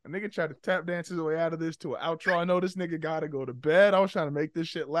 a nigga tried to tap dance his way out of this to an outro. I know this nigga gotta go to bed. I was trying to make this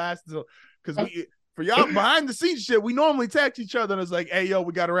shit last because for y'all behind the scenes shit, we normally text each other and it's like, hey yo,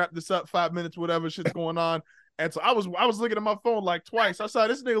 we gotta wrap this up, 5 minutes, whatever shit's going on. And so I was looking at my phone like twice. I saw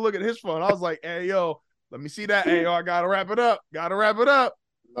this nigga look at his phone. I was like, hey yo, let me see that. Hey yo, I gotta wrap it up. I was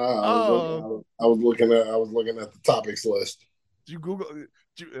looking at the topics list. Did you Google?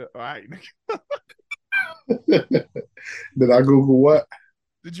 All right. Did I Google what?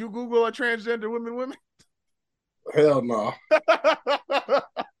 Did you Google a transgender women? Hell no. I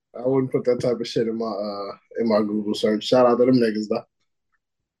wouldn't put that type of shit in my Google search. Shout out to them niggas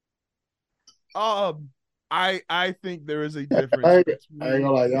though. I think there is a difference. I ain't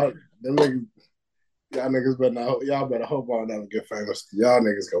gonna lie, y'all niggas better hope I'll never get famous. Y'all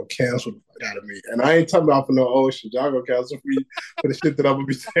niggas gonna cancel the fuck out of me. And I ain't talking about for no old shit. Y'all gonna cancel me for the shit that I'm gonna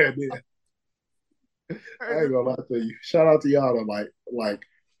be saying then. I ain't gonna lie to you. Shout out to y'all though. Like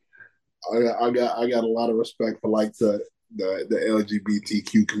I got a lot of respect for like the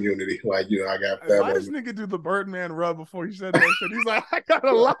LGBTQ community. Like, you know, I got family. Why does nigga do the Birdman rub before he said that shit? He's like, I got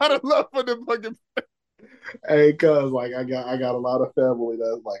a lot of love for them fucking. Hey, cuz like I got a lot of family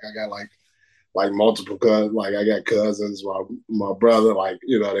that's like, I got like multiple cousins. Like I got cousins, my brother, like,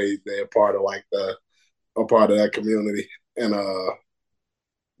 you know, they're part of like a part of that community. And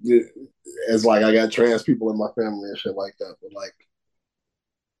it's like I got trans people in my family and shit like that. But like,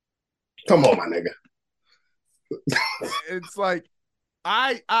 come on, my nigga. It's like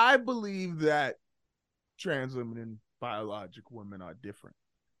I believe that trans women and biological women are different.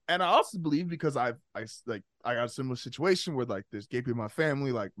 And I also believe, because I got a similar situation where like there's gay people in my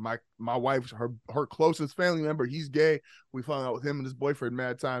family, like my wife's her closest family member, he's gay. We found out with him and his boyfriend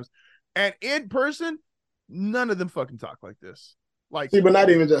mad times. And in person, none of them fucking talk like this. Like, see, but not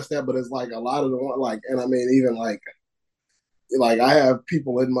even just that, but it's like a lot of the one, like, and I mean, even like I have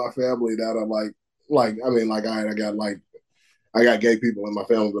people in my family that are like I mean, like I got gay people in my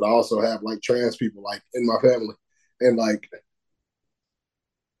family, but I also have like trans people like in my family, and like,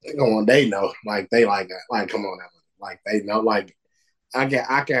 come on, they know, like they like come on now, like they know, like I can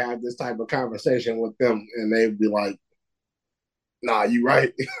have this type of conversation with them, and they'd be like, nah, you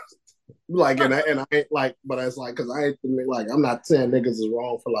right. Like, and I ain't like, but it's like, because I ain't like, I'm not saying niggas is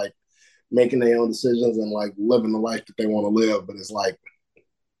wrong for like making their own decisions and like living the life that they want to live, but it's like,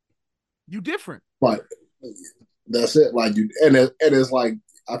 you different. Like, that's it. Like, you, and it's like,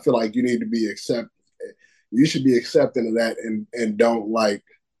 I feel like you need to be you should be accepting of that, and don't like,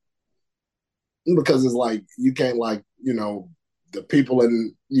 because it's like, you can't, like, you know,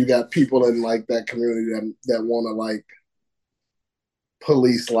 you got people in like that community that want to like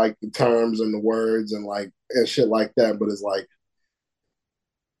police like the terms and the words and like and shit like that, but it's like,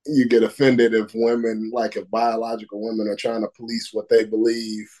 you get offended if biological women are trying to police what they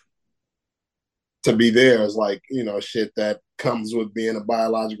believe to be theirs, like, you know, shit that comes with being a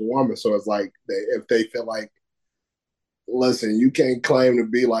biological woman. So it's like, if they feel like, listen, you can't claim to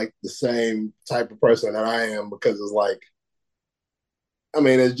be like the same type of person that I am, because it's like, I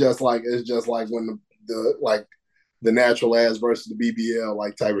mean, it's just like when the natural ass versus the BBL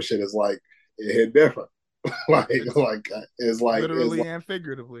like type of shit is like, it hit different. It's like literally and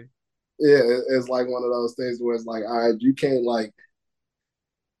figuratively. Yeah, it's like one of those things where it's like, all right, you can't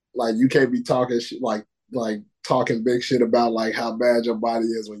you can't be talking like talking big shit about like how bad your body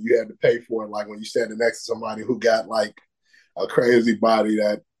is when you had to pay for it. Like when you standing next to somebody who got like a crazy body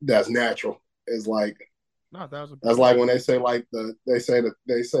that's natural. It's like no, that's like when they say like they say the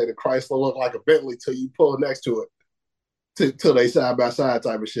Chrysler look like a Bentley till you pull next to it. Till they side by side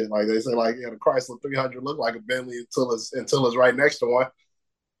type of shit. Like they say, like the Chrysler 300 look like a Bentley until it's right next to one.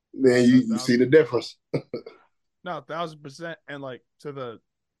 Then you see the difference. No, 1,000%. And like to the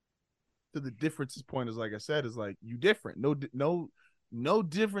differences point is like I said is like you different. No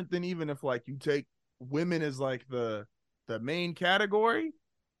different than even if like you take women as like the main category.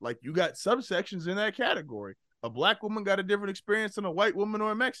 Like you got subsections in that category. A black woman got a different experience than a white woman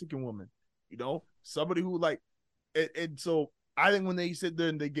or a Mexican woman. Somebody who like and so I think when they sit there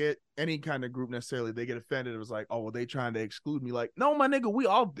and they get any kind of group necessarily, they get offended. It was like, oh, well, they trying to exclude me. Like, no, my nigga, we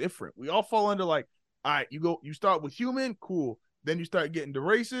all different. We all fall under like, all right, you start with human, cool. Then you start getting to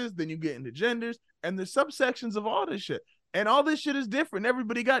races, then you get into genders, and the subsections of all this shit. And all this shit is different.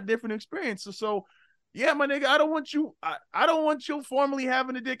 Everybody got different experiences. So yeah, my nigga, I don't want you formerly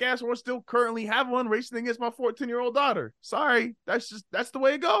having a dick ass or still currently have one racing against my 14-year-old daughter. Sorry. That's the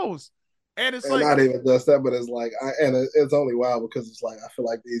way it goes. And it's like not even just that, but it's like it's only wild because it's like I feel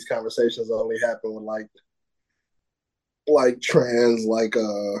like these conversations only happen with like trans I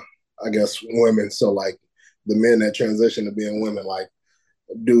guess women. So like the men that transition to being women, like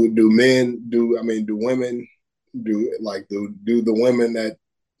do women do the women that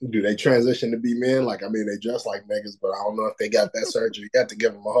do they transition to be men? Like I mean they dress like niggas, but I don't know if they got that surgery. You got to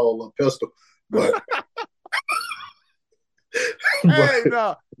give them a whole little pistol, but. Hey,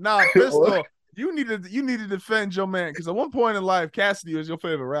 no, pistol. You need to defend your man because at one point in life, Cassidy was your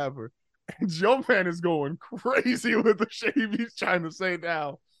favorite rapper, and your man is going crazy with the shit he's trying to say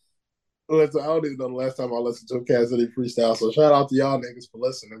now. Listen, I don't even know the last time I listened to a Cassidy freestyle, so shout out to y'all niggas for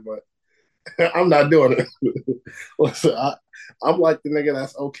listening, but I'm not doing it. Listen, I'm like the nigga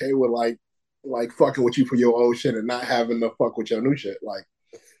that's okay with like fucking with you for your old shit and not having to fuck with your new shit. Like,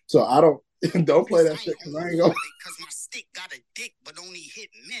 so I don't play that shit because I ain't gonna. Because my stick got a dick, but only hit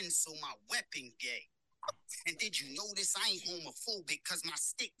men, so my weapon gay. And did you notice I ain't homophobic because my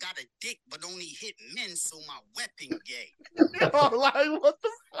stick got a dick, but only hit men, so my weapon gay. Like, what the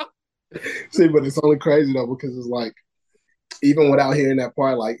fuck? See, but it's only crazy though because it's like, even without hearing that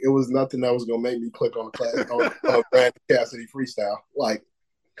part, like it was nothing that was gonna make me click on a Brandon Cassidy freestyle. Like,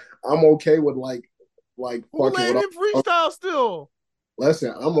 I'm okay with like who let him freestyle still.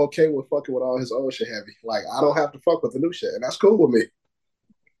 Listen, I'm okay with fucking with all his old shit heavy. Like, I don't have to fuck with the new shit, and that's cool with me.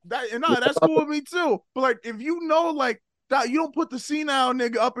 That's cool with me too. But like, if you know, like, that you don't put the senile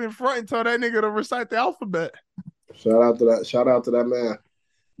nigga up in front and tell that nigga to recite the alphabet. Shout out to that man.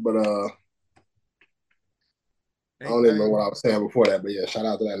 But I don't even know what I was saying before that. But yeah, shout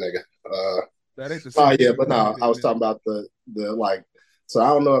out to that nigga. That ain't the same. Oh yeah, but no, I was talking about the like. So I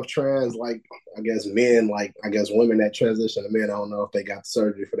don't know if trans, like, I guess men, like, I guess women that transition to men, I don't know if they got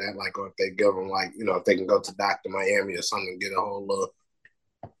surgery for that, like, or if they give them, like, if they can go to Dr. Miami or something and get a whole little,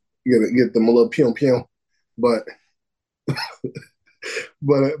 get them a little pium. But,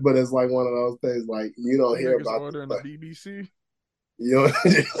 but it's like one of those things, like, you don't hear about ordering the BBC.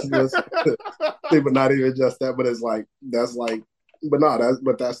 But not even just that, but it's like, that's like, but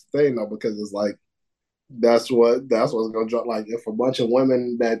that's the thing though, because it's like, that's what's gonna drop. Like if a bunch of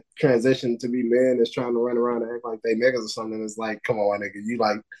women that transition to be men is trying to run around and act like they niggas or something, it's like, come on, nigga,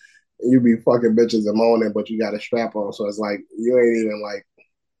 you be fucking bitches and moaning, but you got a strap on, so it's like you ain't even like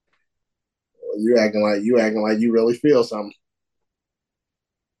you acting like you really feel something.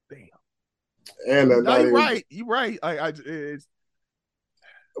 Damn. And no, you're right. You're right. It's.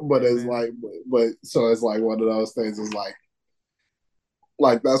 But it's like, so it's like one of those things. Is like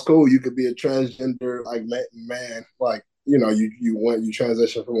that's cool. You could be a transgender like man, like you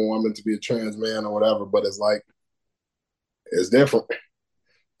transition from a woman to be a trans man or whatever. But it's like it's different.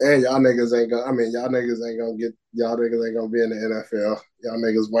 And y'all niggas ain't gonna. I mean, y'all niggas ain't gonna be in the NFL. Y'all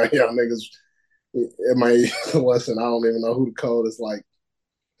niggas. It might listen. I don't even know who the code is. Like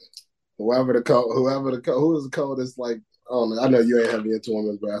who is the code is like. I don't know. I know you ain't heavy into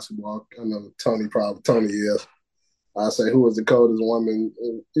women's basketball. I know Tony is. I say who is the coldest woman,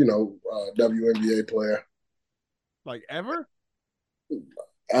 WNBA player? Like ever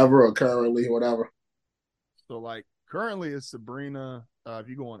or currently, whatever. So like currently it's Sabrina. If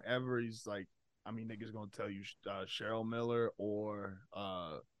you go on ever, he's like, I mean, niggas gonna tell you Cheryl Miller or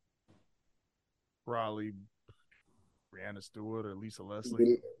probably Brianna Stewart or Lisa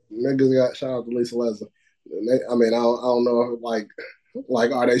Leslie. Niggas got shout out to Lisa Leslie. I mean, I don't know, like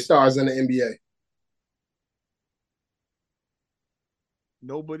are they stars in the NBA?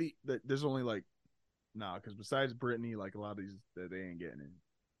 Nobody. There's only like, because besides Brittany, like a lot of these that they ain't getting in.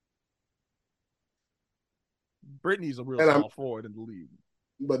 Brittany's a real small forward in the league.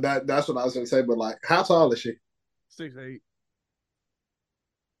 But that's what I was gonna say. But like, how tall is she? 6'8".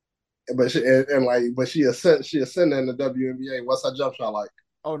 But she ascended in the WNBA. What's her jump shot like?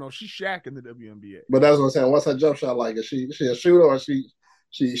 Oh no, she's Shaq in the WNBA. But that's what I'm saying. What's her jump shot like? Is she a shooter or she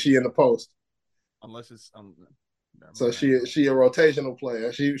in the post? Unless it's so she a rotational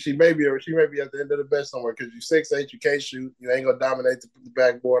player. She may be at the end of the bench somewhere because you 6'8", you can't shoot. You ain't gonna dominate the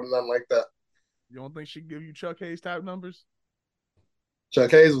backboard or nothing like that. You don't think she'd give you Chuck Hayes type numbers?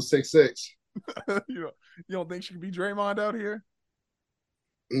 Chuck Hayes was 6'6". You don't think she could be Draymond out here?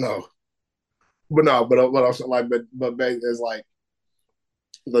 No. But I'm like, but it's like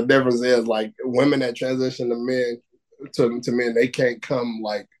the difference is like women that transition to men to men, they can't come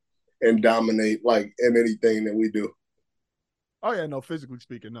like and dominate like in anything that we do. Oh yeah, no, physically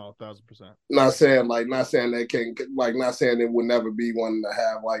speaking, no, 1,000%. Not saying they can't, like, not saying it would never be one to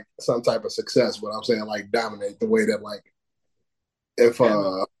have like some type of success, but I'm saying like dominate the way that like if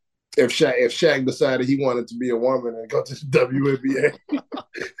Shaq decided he wanted to be a woman and go to the WNBA.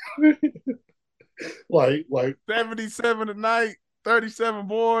 like 77 a night, 37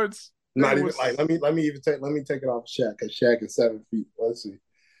 boards. Not even like let me take it off Shaq because Shaq is 7 feet. Let's see.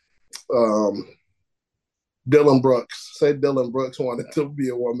 Dylan Brooks. Say Dylan Brooks wanted to be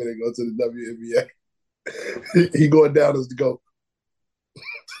a woman and go to the WNBA. he going down as the GOAT.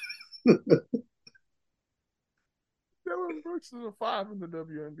 Dylan Brooks is a 5 in the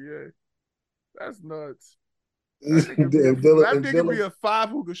WNBA. That's nuts. That nigga be a 5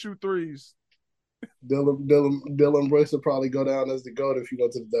 who can shoot threes. Dylan Brooks will probably go down as the GOAT if you go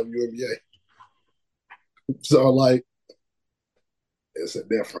to the WNBA. So like, it's a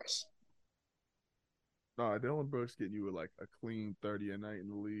difference. Nah, Dylan Brooks getting you with like a clean 30 a night in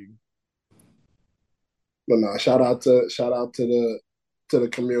the league. But nah, shout out to the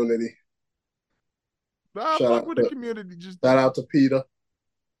community. Nah, fuck with the community. Just shout out to Peter.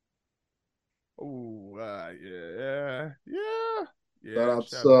 Oh, yeah. Shout out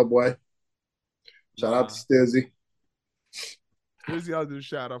to Subway. Shout out to Stizzy. Stizzy, I'll do a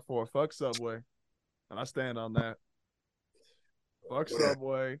shout out for. Fuck Subway. And I stand on that. Fuck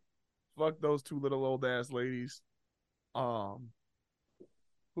Subway. Fuck those two little old ass ladies. Who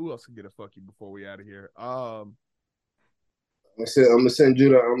else can get a fuck you before we out of here? I'm gonna send you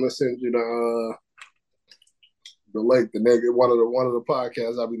the link. The nigga, one of the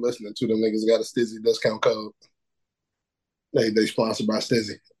podcasts I'll be listening to. Them niggas got a Stizzy discount code. They sponsored by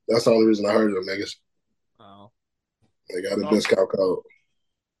Stizzy. That's the only reason I heard of them niggas. Oh. They got a discount code.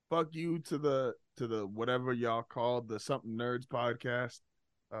 Fuck you to the whatever y'all called the Something Nerds podcast.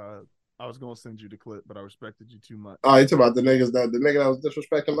 I was gonna send you the clip, but I respected you too much. Oh, you talking about the nigga that was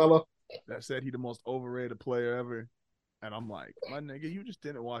disrespecting Melo? That said he the most overrated player ever. And I'm like, my nigga, you just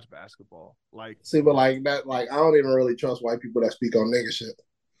didn't watch basketball. Like, see, but like that, like I don't even really trust white people that speak on nigga shit.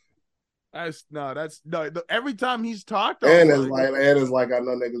 Every time he's talked, and it's like I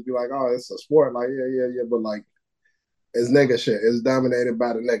know niggas be like, oh, it's a sport, like yeah, but like it's nigga shit. It's dominated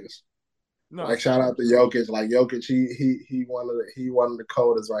by the niggas. No, like shout out to Jokic. Like Jokic, he one of the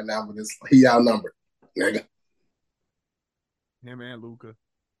coldest right now, but he outnumbered, nigga. Him and Luka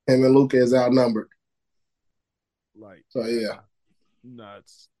is outnumbered. Like so, yeah,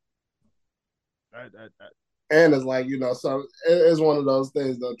 nuts. And it's like so it's one of those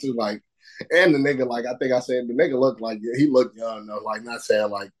things though too. Like, and the nigga, like I think I said, the nigga looked young though. Like not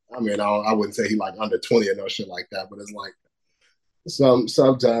saying like I wouldn't say he like under 20 or no shit like that, but it's like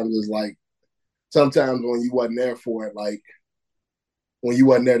sometimes it's like. Sometimes when you wasn't there for it, like when you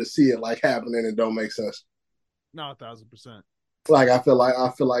wasn't there to see it like happening, it don't make sense. No, 1,000%. Like I feel like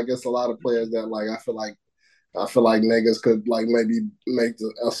it's a lot of players that like I feel like niggas could like maybe make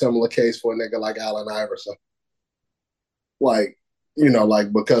a similar case for a nigga like Allen Iverson. Like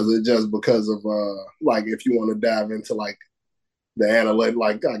like because of like if you want to dive into like the analytic,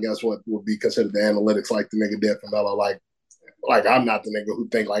 like I guess what would be considered the analytics, like the nigga did for Melo, like I'm not the nigga who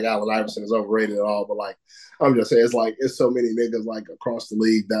think like Allen Iverson is overrated at all, but like I'm just saying it's so many niggas like across the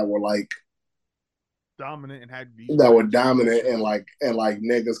league that were like dominant and had dominant and like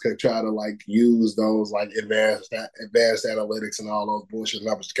niggas could try to like use those like advanced analytics and all those bullshit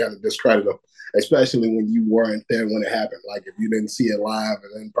numbers to kind of discredit them, especially when you weren't there when it happened. Like if you didn't see it live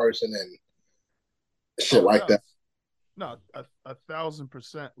and in person and shit like that. No,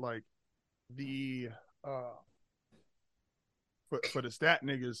 1,000%. Like the for the stat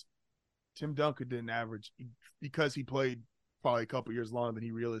niggas, Tim Duncan didn't average because he played probably a couple years longer than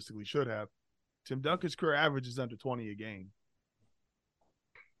he realistically should have. Tim Duncan's career average is under 20 a game.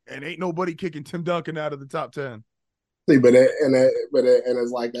 And ain't nobody kicking Tim Duncan out of the top 10. See, but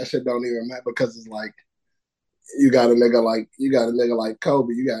it's like that shit don't even matter because it's like you got a nigga like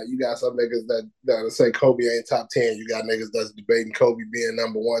Kobe. You got some niggas that say Kobe ain't top 10. You got niggas that's debating Kobe being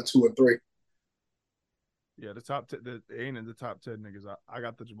number 1, 2, and 3. Yeah, the top 10 ain't in the top 10 niggas. I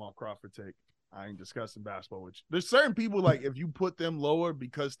got the Jamal Crawford take. I ain't discussing basketball with you. There's certain people like if you put them lower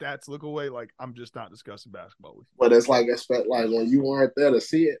because stats look away, like I'm just not discussing basketball with you. But it's like when you weren't there to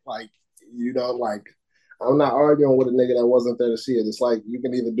see it, like you know, like I'm not arguing with a nigga that wasn't there to see it. It's like you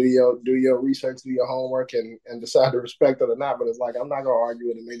can either do your research, do your homework, and decide to respect it or not. But it's like I'm not gonna argue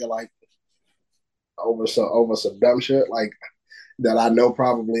with a nigga like over some dumb shit like that I know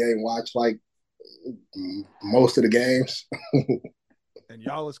probably ain't watched like most of the games. And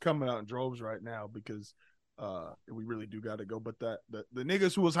y'all is coming out in droves right now because we really do got to go. But the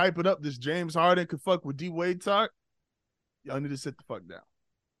niggas who was hyping up this James Harden could fuck with D Wade talk, y'all need to sit the fuck down.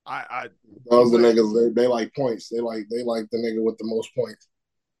 Those are the niggas they like points. They like the nigga with the most points.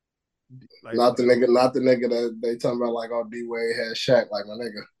 Like, not the nigga that they talking about like, oh, D Wade had Shaq, like my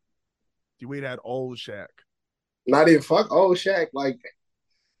nigga. D Wade had old Shaq. Not even fuck old Shaq, like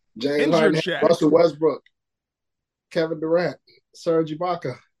James Harden, Shaq. Russell Westbrook, Kevin Durant, Serge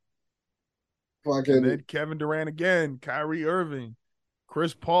Ibaka. Fucking and then Kevin Durant again, Kyrie Irving,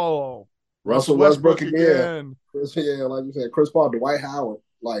 Chris Paul, Russell Westbrook again. Yeah, like you said, Chris Paul, Dwight Howard,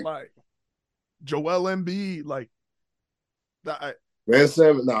 like Joel Embiid, like that. Ben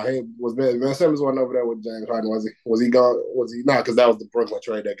Simmons, Ben Simmons wasn't over there with James Harden, was he? Was he gone? Was he not? Because that was the Brooklyn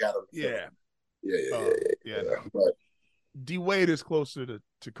trade that got him. Yeah. No. But D Wade is closer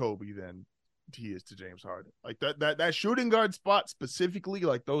to Kobe than he is to James Harden. Like that shooting guard spot specifically,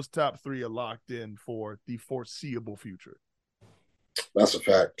 like those top 3 are locked in for the foreseeable future. That's a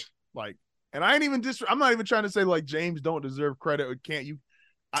fact. Like, and I'm not even trying to say like James don't deserve credit or can't you.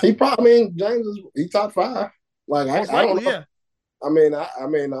 James he top 5. Like I don't know. Yeah. I mean,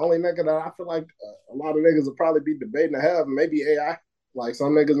 the only nigga that I feel like a lot of niggas will probably be debating to have maybe AI. Like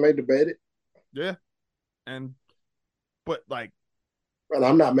some niggas may debate it. Yeah, but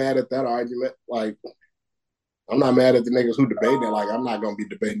I'm not mad at that argument. Like, I'm not mad at the niggas who debating it. Like, I'm not gonna be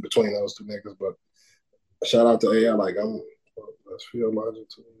debating between those two niggas. But shout out to AI. Like, let's feel logic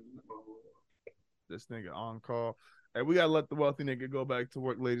too. This nigga on call. Hey, we gotta let the wealthy nigga go back to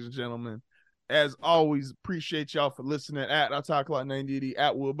work, ladies and gentlemen. As always, appreciate y'all for listening. At I Talk a Lot 9080,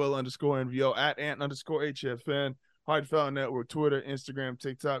 at Wilbell_NVO, at Ant_HFN, Heartfelt Network, Twitter, Instagram,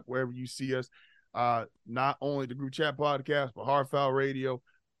 TikTok, wherever you see us. Not only the GroupChat Podcast, but Heartfelt Radio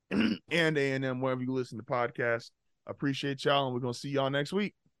and A&M, wherever you listen to podcasts. Appreciate y'all, and we're gonna see y'all next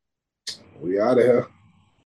week. We out of here.